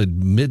crashing down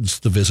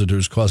amidst the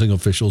visitors, causing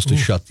officials to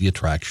shut the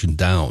attraction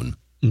down.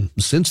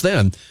 Since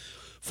then,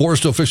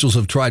 forest officials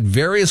have tried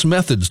various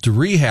methods to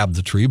rehab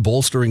the tree,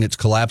 bolstering its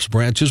collapsed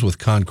branches with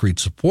concrete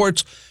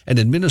supports and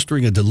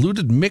administering a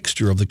diluted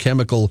mixture of the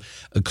chemical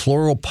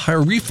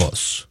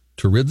chloropyrifos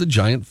to rid the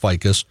giant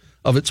ficus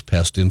of its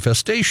pest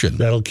infestation.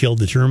 That'll kill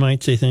the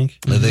termites, they think?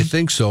 They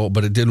think so,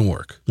 but it didn't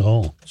work.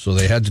 Oh. So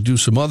they had to do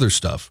some other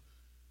stuff.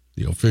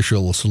 The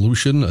official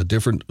solution, a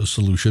different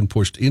solution,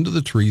 pushed into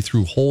the tree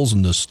through holes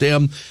in the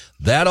stem.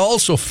 That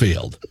also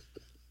failed.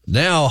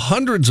 Now,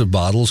 hundreds of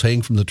bottles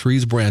hang from the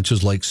tree's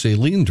branches like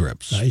saline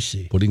drips. I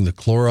see. Putting the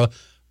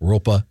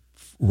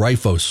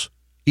chloropyrifos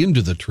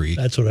into the tree.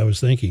 That's what I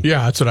was thinking.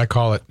 Yeah, that's what I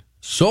call it.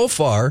 So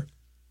far,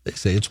 they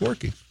say it's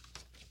working.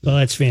 Well,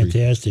 that's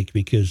fantastic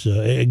because,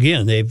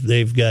 again,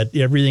 they've got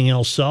everything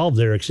else solved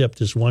there except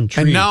this one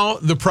tree. And now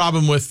the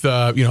problem with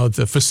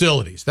the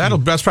facilities.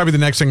 That's probably the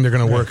next thing they're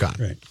going to work on.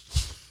 Right.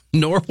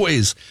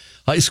 Norway's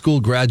high school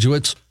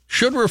graduates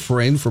should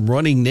refrain from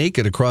running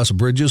naked across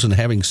bridges and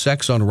having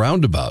sex on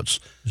roundabouts.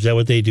 Is that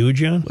what they do,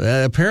 John?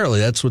 Apparently,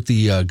 that's what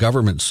the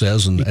government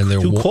says, and they're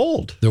too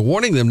cold. They're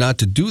warning them not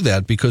to do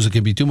that because it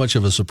can be too much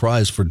of a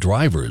surprise for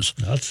drivers.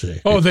 I'd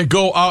say. Oh, they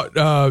go out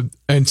and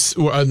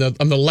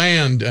on the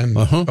land and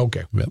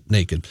okay,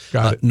 naked.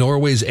 Got it.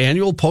 Norway's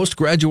annual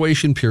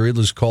post-graduation period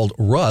is called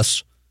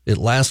Russ. It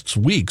lasts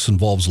weeks,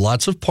 involves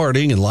lots of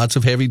partying and lots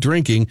of heavy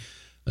drinking.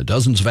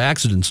 Dozens of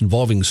accidents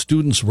involving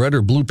students' red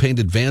or blue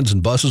painted vans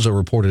and buses are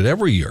reported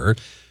every year.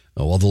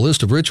 While the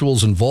list of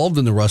rituals involved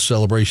in the Rust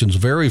celebrations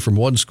vary from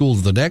one school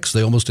to the next,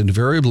 they almost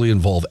invariably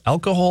involve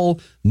alcohol,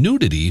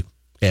 nudity,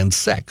 and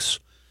sex.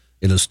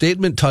 In a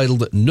statement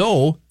titled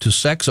No to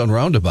Sex on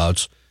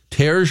Roundabouts,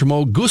 Terje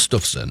Moe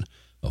Gustafsson,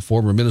 a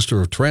former minister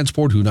of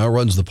transport who now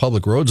runs the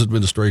Public Roads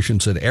Administration,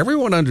 said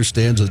everyone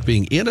understands that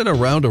being in and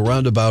around a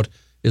roundabout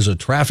is a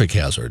traffic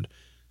hazard.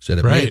 Said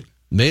it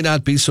may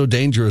not be so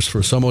dangerous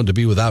for someone to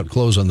be without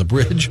clothes on the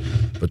bridge,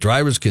 but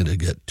drivers can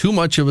get too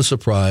much of a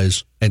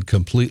surprise and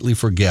completely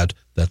forget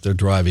that they're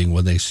driving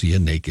when they see a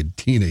naked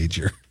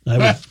teenager.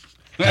 I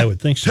would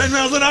think so. 10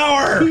 miles an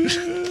hour.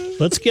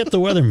 Let's get the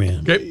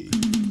weatherman. Okay.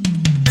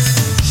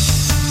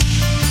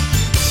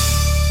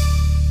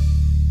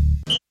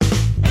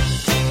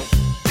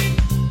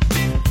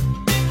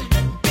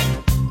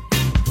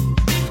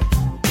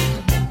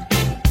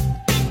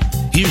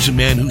 Here's a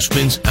man who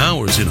spends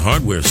hours in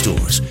hardware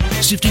stores,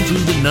 sifting through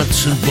the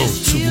nuts and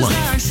bolts of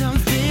life.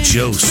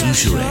 Joe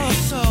Souchere.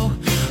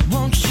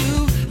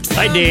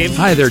 Hi, Dave.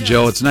 Hi there,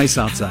 Joe. It's nice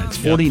outside. It's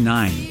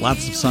 49.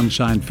 Lots of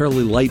sunshine,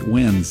 fairly light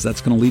winds. That's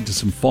going to lead to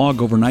some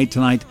fog overnight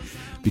tonight.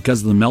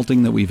 Because of the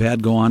melting that we've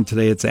had go on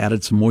today, it's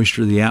added some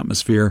moisture to the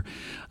atmosphere.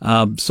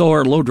 So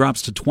our low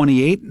drops to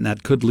 28, and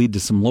that could lead to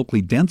some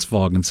locally dense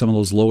fog in some of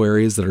those low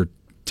areas that are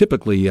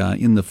typically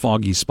in the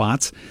foggy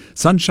spots.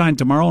 Sunshine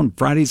tomorrow, and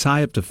Friday's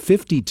high up to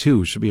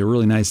 52. Should be a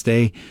really nice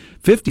day.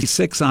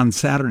 56 on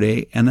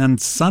Saturday, and then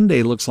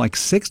Sunday looks like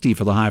 60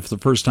 for the high for the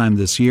first time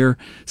this year.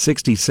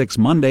 66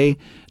 Monday.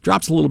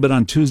 Drops a little bit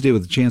on Tuesday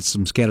with a chance of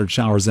some scattered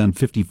showers, then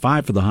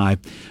 55 for the high.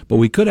 But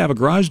we could have a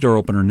garage door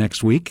opener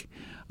next week.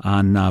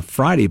 On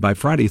Friday. By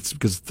Friday,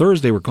 because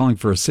Thursday we're calling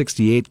for a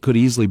 68, could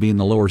easily be in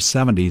the lower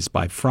 70s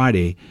by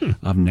Friday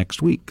of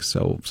next week.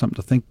 So something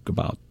to think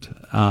about.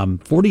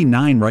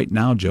 49 right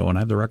now, Joe, and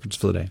I have the records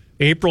for the day.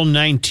 April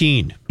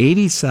 19.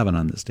 87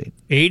 on this date.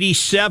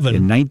 87.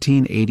 In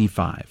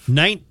 1985.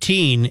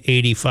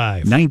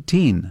 1985.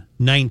 19.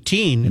 In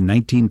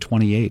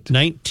 1928.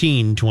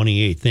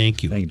 1928.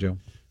 Thank you. Thank you, Joe.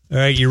 All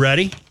right, you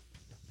ready?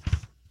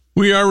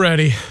 We are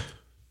ready.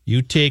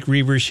 You take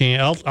Reaver's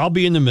hand. I'll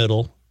be in the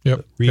middle.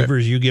 Yep.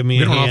 Reavers, you give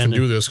me a hand. We don't often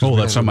do this. Oh,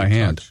 that's on my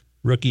hand.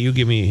 Rookie, you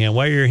give me a hand.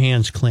 Why are your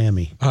hands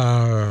clammy?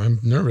 I'm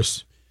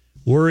nervous.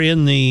 We're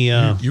in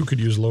the. You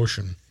could use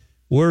lotion.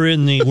 We're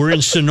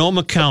in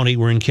Sonoma County.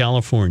 We're in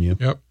California.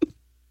 Yep.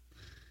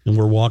 And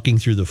we're walking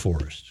through the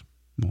forest.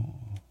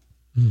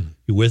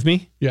 You with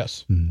me?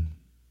 Yes.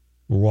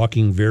 We're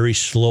walking very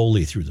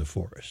slowly through the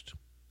forest.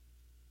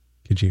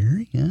 Could you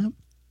hear? Yeah.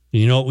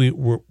 You know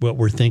what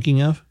we're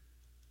thinking of?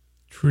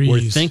 Trees. We're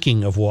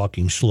thinking of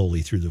walking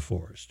slowly through the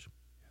forest.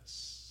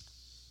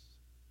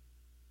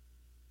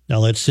 Now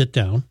let's sit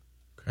down.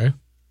 Okay.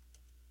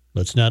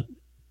 Don't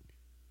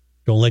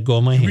let go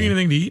of my hand. Give me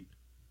anything to eat?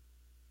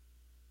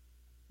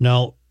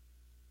 Now,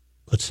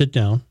 let's sit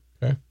down.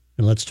 Okay.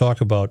 And let's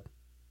talk about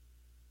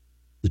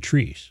the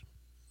trees.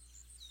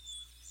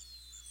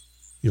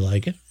 You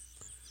like it?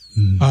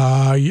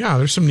 Yeah,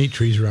 there's some neat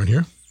trees around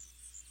here.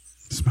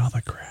 Smell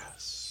the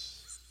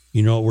grass.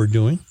 You know what we're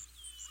doing?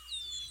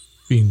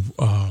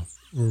 We're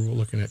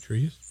looking at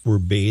trees. We're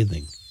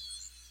bathing.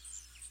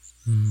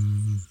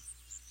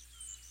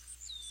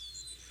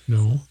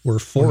 No. We're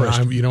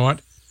forest. You know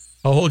what?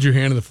 I'll hold your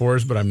hand in the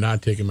forest, but I'm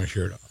not taking my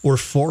shirt off. We're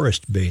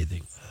forest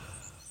bathing.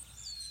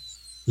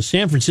 The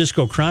San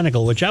Francisco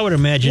Chronicle, which I would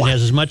imagine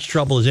has as much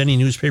trouble as any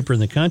newspaper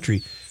in the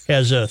country,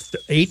 has a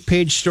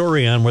 8-page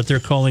story on what they're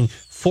calling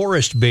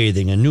forest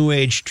bathing, a new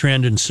age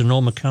trend in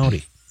Sonoma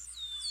County.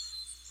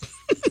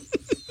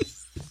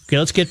 Okay,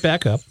 let's get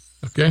back up.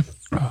 Okay.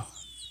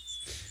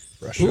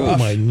 Ooh,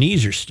 my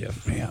knees are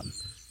stiff. Man.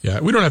 Yeah,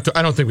 we don't have to.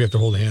 I don't think we have to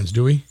hold hands,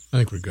 do we? I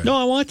think we're good. No,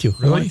 I want to.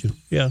 Really? I want to.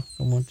 Yeah,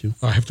 I want to.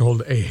 I have to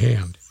hold a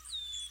hand.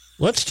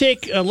 Let's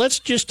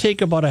just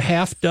take about a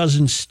half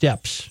dozen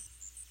steps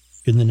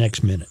in the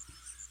next minute.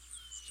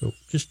 So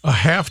just a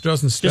half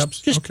dozen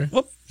steps. Okay.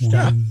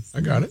 Stop. I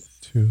got it.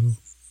 2,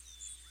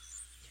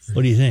 3.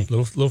 What do you think?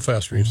 Little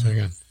fast, Reeves. Hang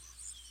on.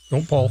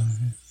 Don't pull. 5,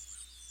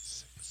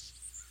 6.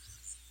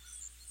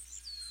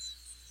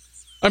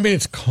 I mean,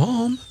 it's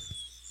calm,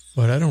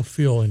 but I don't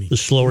feel any. The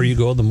slower you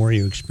go, the more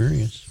you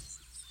experience.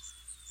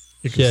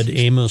 Said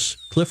Amos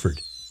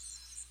Clifford.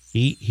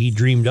 He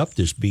dreamed up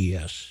this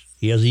BS.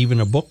 He has even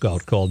a book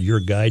out called Your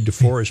Guide to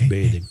Forest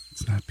Bathing.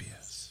 It's not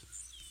BS.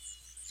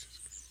 It's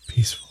just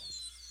peaceful.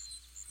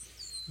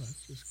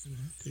 That's just going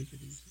to take it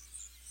easy.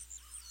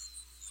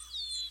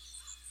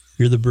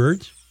 Hear the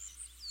birds?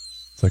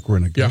 It's like we're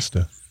in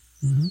Augusta.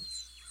 Yeah. Mm-hmm.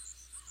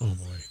 Oh,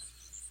 boy.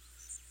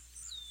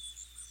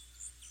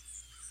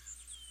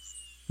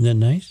 Isn't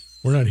that nice?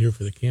 We're not here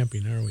for the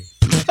camping, are we?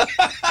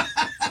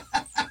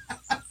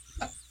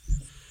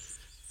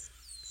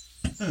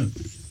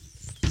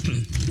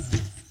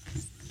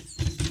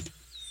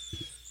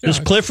 This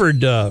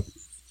Clifford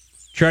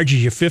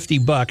charges you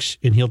 $50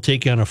 and he'll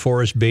take you on a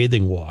forest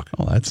bathing walk.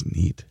 Oh, that's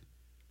neat.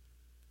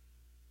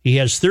 He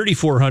has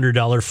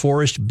 $3,400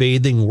 forest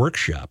bathing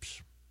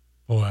workshops.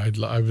 Oh, I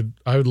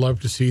would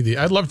love to see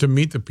I'd love to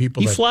meet the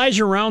people. He flies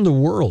around the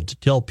world to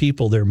tell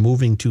people they're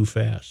moving too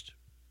fast.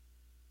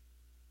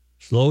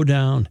 Slow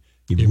down.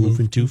 You're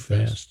moving too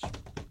fast.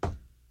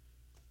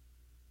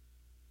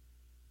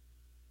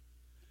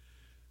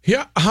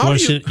 Yeah,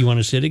 you want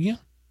to sit again?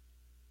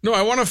 No,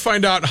 I want to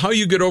find out how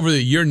you get over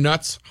the "you're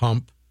nuts"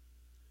 hump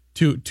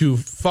to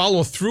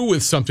follow through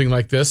with something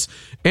like this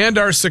and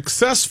are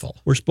successful.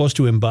 We're supposed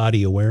to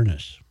embody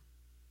awareness.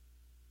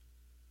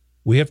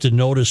 We have to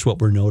notice what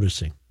we're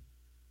noticing.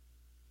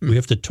 We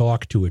have to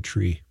talk to a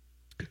tree.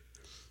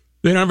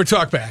 They never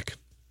talk back.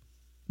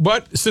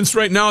 But since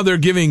right now they're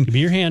giving... Give me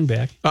your hand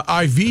back.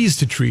 IVs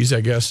to trees, I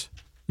guess.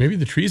 Maybe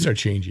the trees are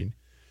changing.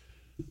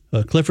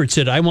 Clifford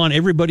said, I want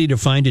everybody to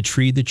find a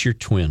tree that's your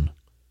twin.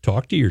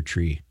 Talk to your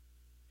tree.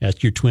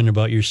 Ask your twin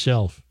about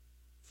yourself.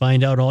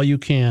 Find out all you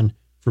can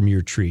from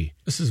your tree.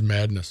 This is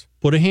madness.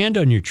 Put a hand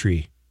on your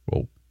tree.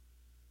 Whoa.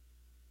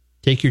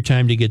 Take your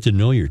time to get to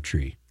know your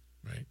tree.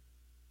 Right.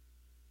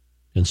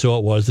 And so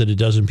it was that a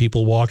dozen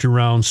people walked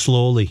around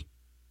slowly,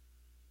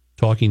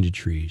 talking to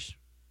trees.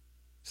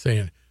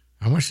 Saying,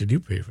 how much did you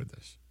pay for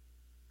this?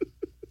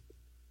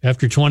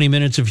 After 20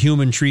 minutes of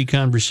human-tree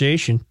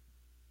conversation,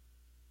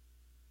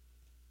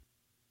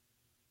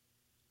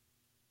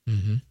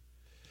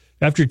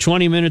 After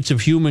 20 minutes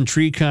of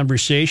human-tree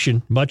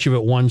conversation, much of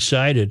it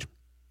one-sided,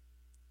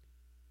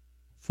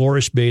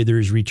 forest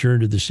bathers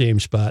returned to the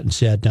same spot and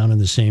sat down in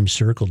the same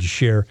circle to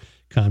share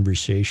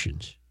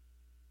conversations.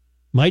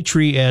 My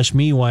tree asked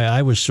me why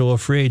I was so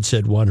afraid,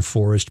 said one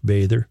forest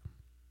bather.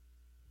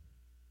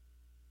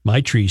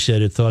 My tree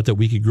said it thought that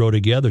we could grow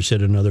together,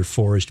 said another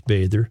forest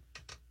bather.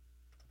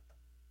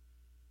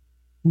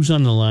 Who's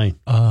on the line?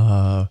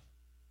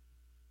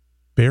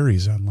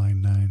 Barry's on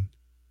line 9.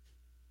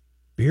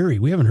 Barry,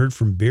 we haven't heard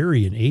from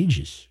Barry in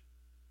ages.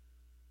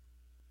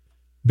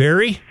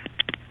 Barry?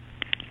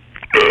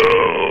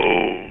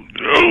 Oh.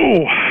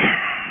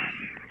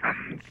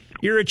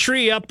 You're a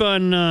tree up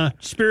on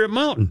Spirit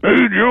Mountain.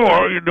 Hey, Joe,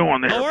 how you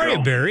doing there? How are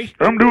you, Barry?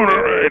 I'm doing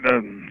all right. I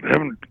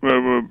haven't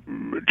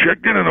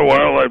checked in a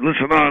while. I've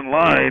listened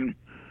online.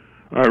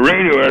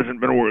 Radio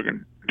hasn't been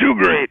working too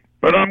great,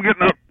 but I'm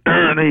getting up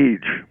there in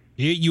age.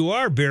 You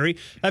are, Barry.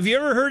 Have you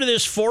ever heard of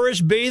this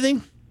forest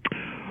bathing?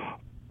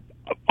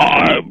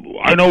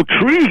 I know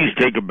trees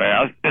take a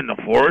bath in the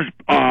forest,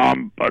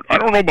 but I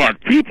don't know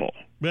about people.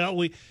 Well,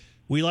 we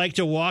like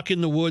to walk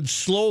in the woods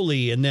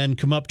slowly and then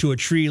come up to a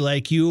tree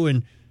like you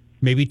and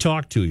maybe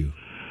talk to you.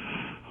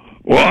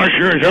 Well, I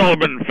sure as hell have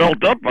been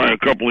felt up by a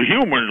couple of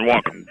humans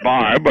walking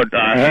by, but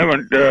I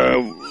haven't.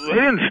 They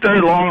didn't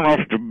stay long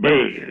enough to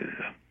bathe.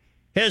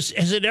 Has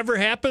it ever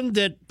happened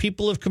that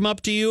people have come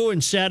up to you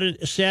and sat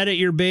at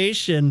your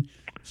base and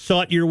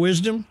sought your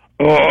wisdom?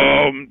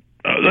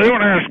 They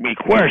don't ask me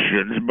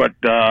questions, but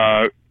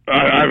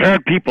I've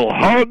had people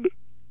hug.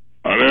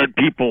 I've had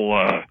people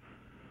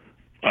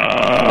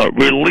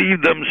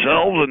relieve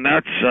themselves, and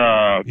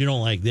that's... you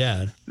don't like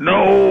that.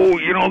 No,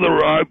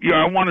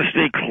 I want to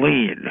stay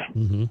clean.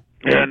 Mm-hmm.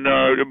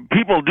 And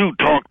people do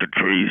talk to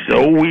trees,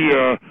 so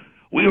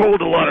we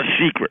hold a lot of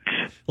secrets.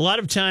 A lot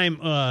of time,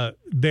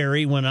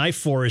 Barry, when I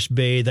forest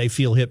bathe, I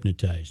feel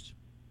hypnotized.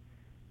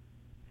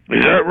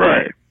 Is that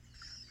right?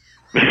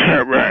 Is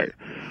that right?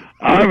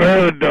 I've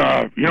had,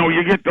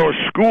 you get those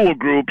school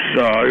groups,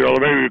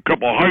 maybe a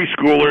couple of high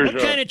schoolers.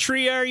 What kind of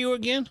tree are you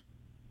again?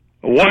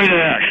 White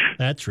ash.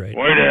 That's right.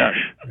 White ash.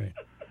 Right.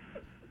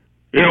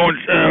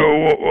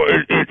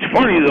 It's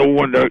funny, though,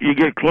 when you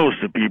get close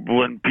to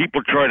people and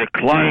people try to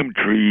climb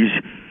trees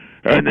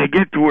and they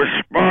get to a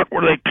spot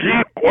where they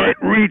can't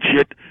quite reach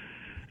it,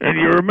 and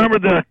you remember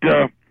that,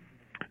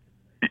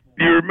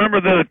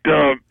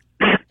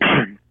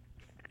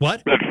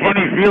 what? That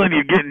funny feeling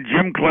you get in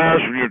gym class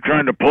when you're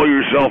trying to pull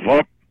yourself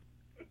up?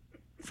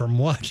 From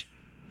what?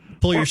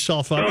 Pull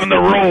yourself up? On the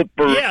rope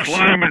or yes.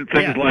 climbing,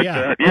 things like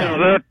that.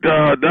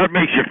 That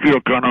makes you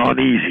feel kind of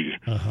uneasy.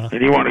 Uh-huh.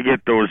 And you want to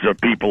get those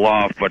people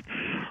off. But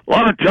a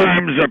lot of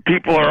times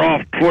people are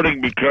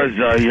off-putting because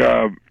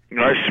I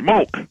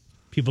smoke.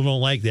 People don't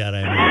like that,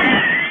 I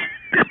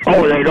mean.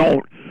 Oh, they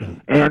don't.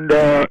 And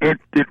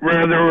it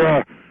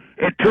rather...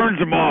 It turns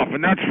them off,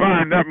 and that's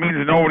fine. That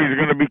means nobody's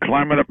going to be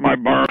climbing up my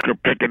bark or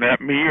picking at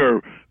me or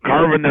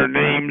carving their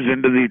names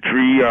into the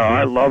tree.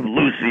 I love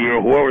Lucy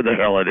or whoever the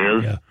hell it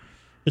is. Yeah.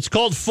 It's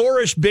called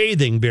forest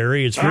bathing,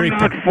 Barry. It's very. I'm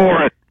not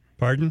for it.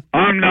 Pardon?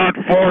 I'm not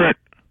for it.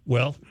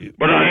 Well,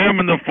 but I am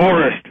in the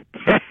forest.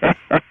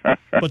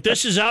 But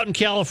this is out in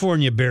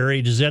California,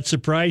 Barry. Does that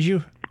surprise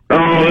you?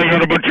 Oh, they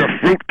got a bunch of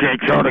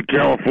fruitcakes out of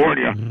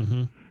California.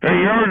 Mm-hmm. Hey,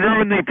 you ever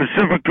driven the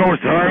Pacific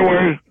Coast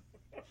Highway?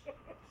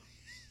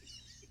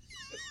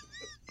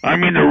 I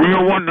mean the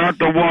real one, not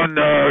the one,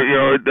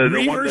 the one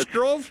Reavers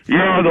Grove?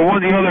 Yeah, the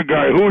one, the other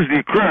guy. Who's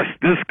the Crest?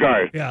 This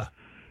guy. Yeah.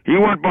 He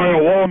went by a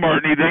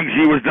Walmart and he thinks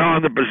he was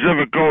down the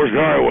Pacific Coast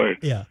Highway.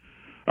 Yeah.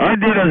 I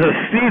did as a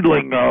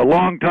seedling a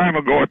long time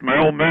ago with my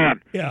old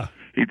man. Yeah.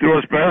 He threw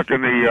us back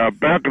in the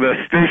back of the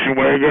station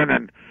wagon,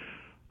 and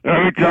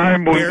every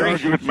time we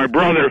argued with my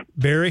brother.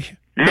 Barry?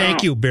 Yeah.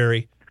 Thank you,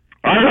 Barry.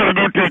 I gotta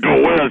go take a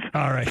whiz.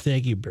 All right,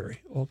 thank you, Barry.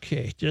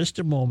 Okay, just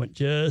a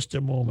moment.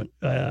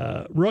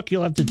 Rook,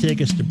 you'll have to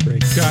take us to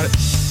break. Got it.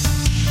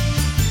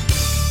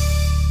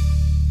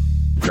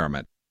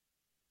 Dermott.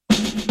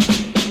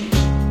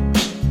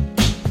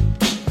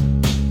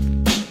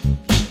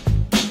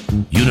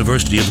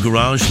 University of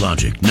Garage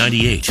Logic,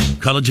 98.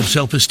 College of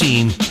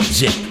Self-Esteem,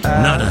 zip,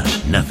 nada,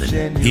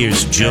 nothing.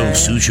 Here's Joe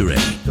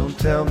Souchere. Don't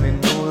tell me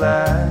no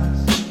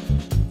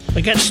lies.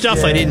 I got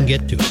stuff I didn't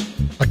get to.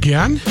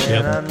 Again?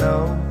 Yep.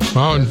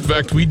 Well, in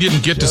fact, we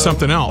didn't get to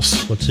something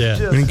else. What's that?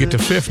 We didn't get to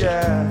 50.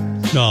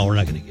 No, we're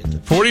not going to get to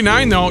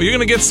 49, though, you're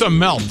going to get some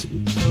melt.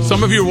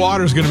 Some of your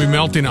water is going to be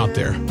melting out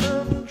there.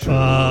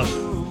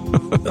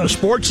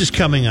 Sports is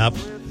coming up.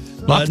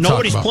 Lot to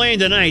Nobody's talk about. playing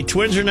tonight.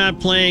 Twins are not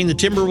playing. The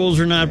Timberwolves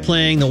are not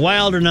playing. The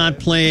Wild are not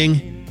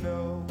playing.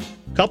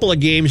 A couple of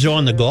games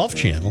on the Golf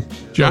Channel.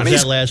 What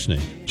was that last name?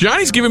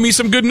 Johnny's giving me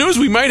some good news.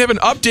 We might have an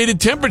updated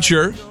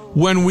temperature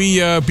when we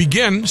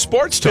begin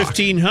sports talk.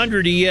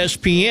 1500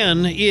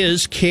 ESPN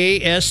is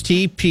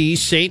KSTP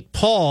St.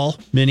 Paul,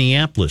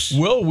 Minneapolis.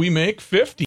 Will we make 50?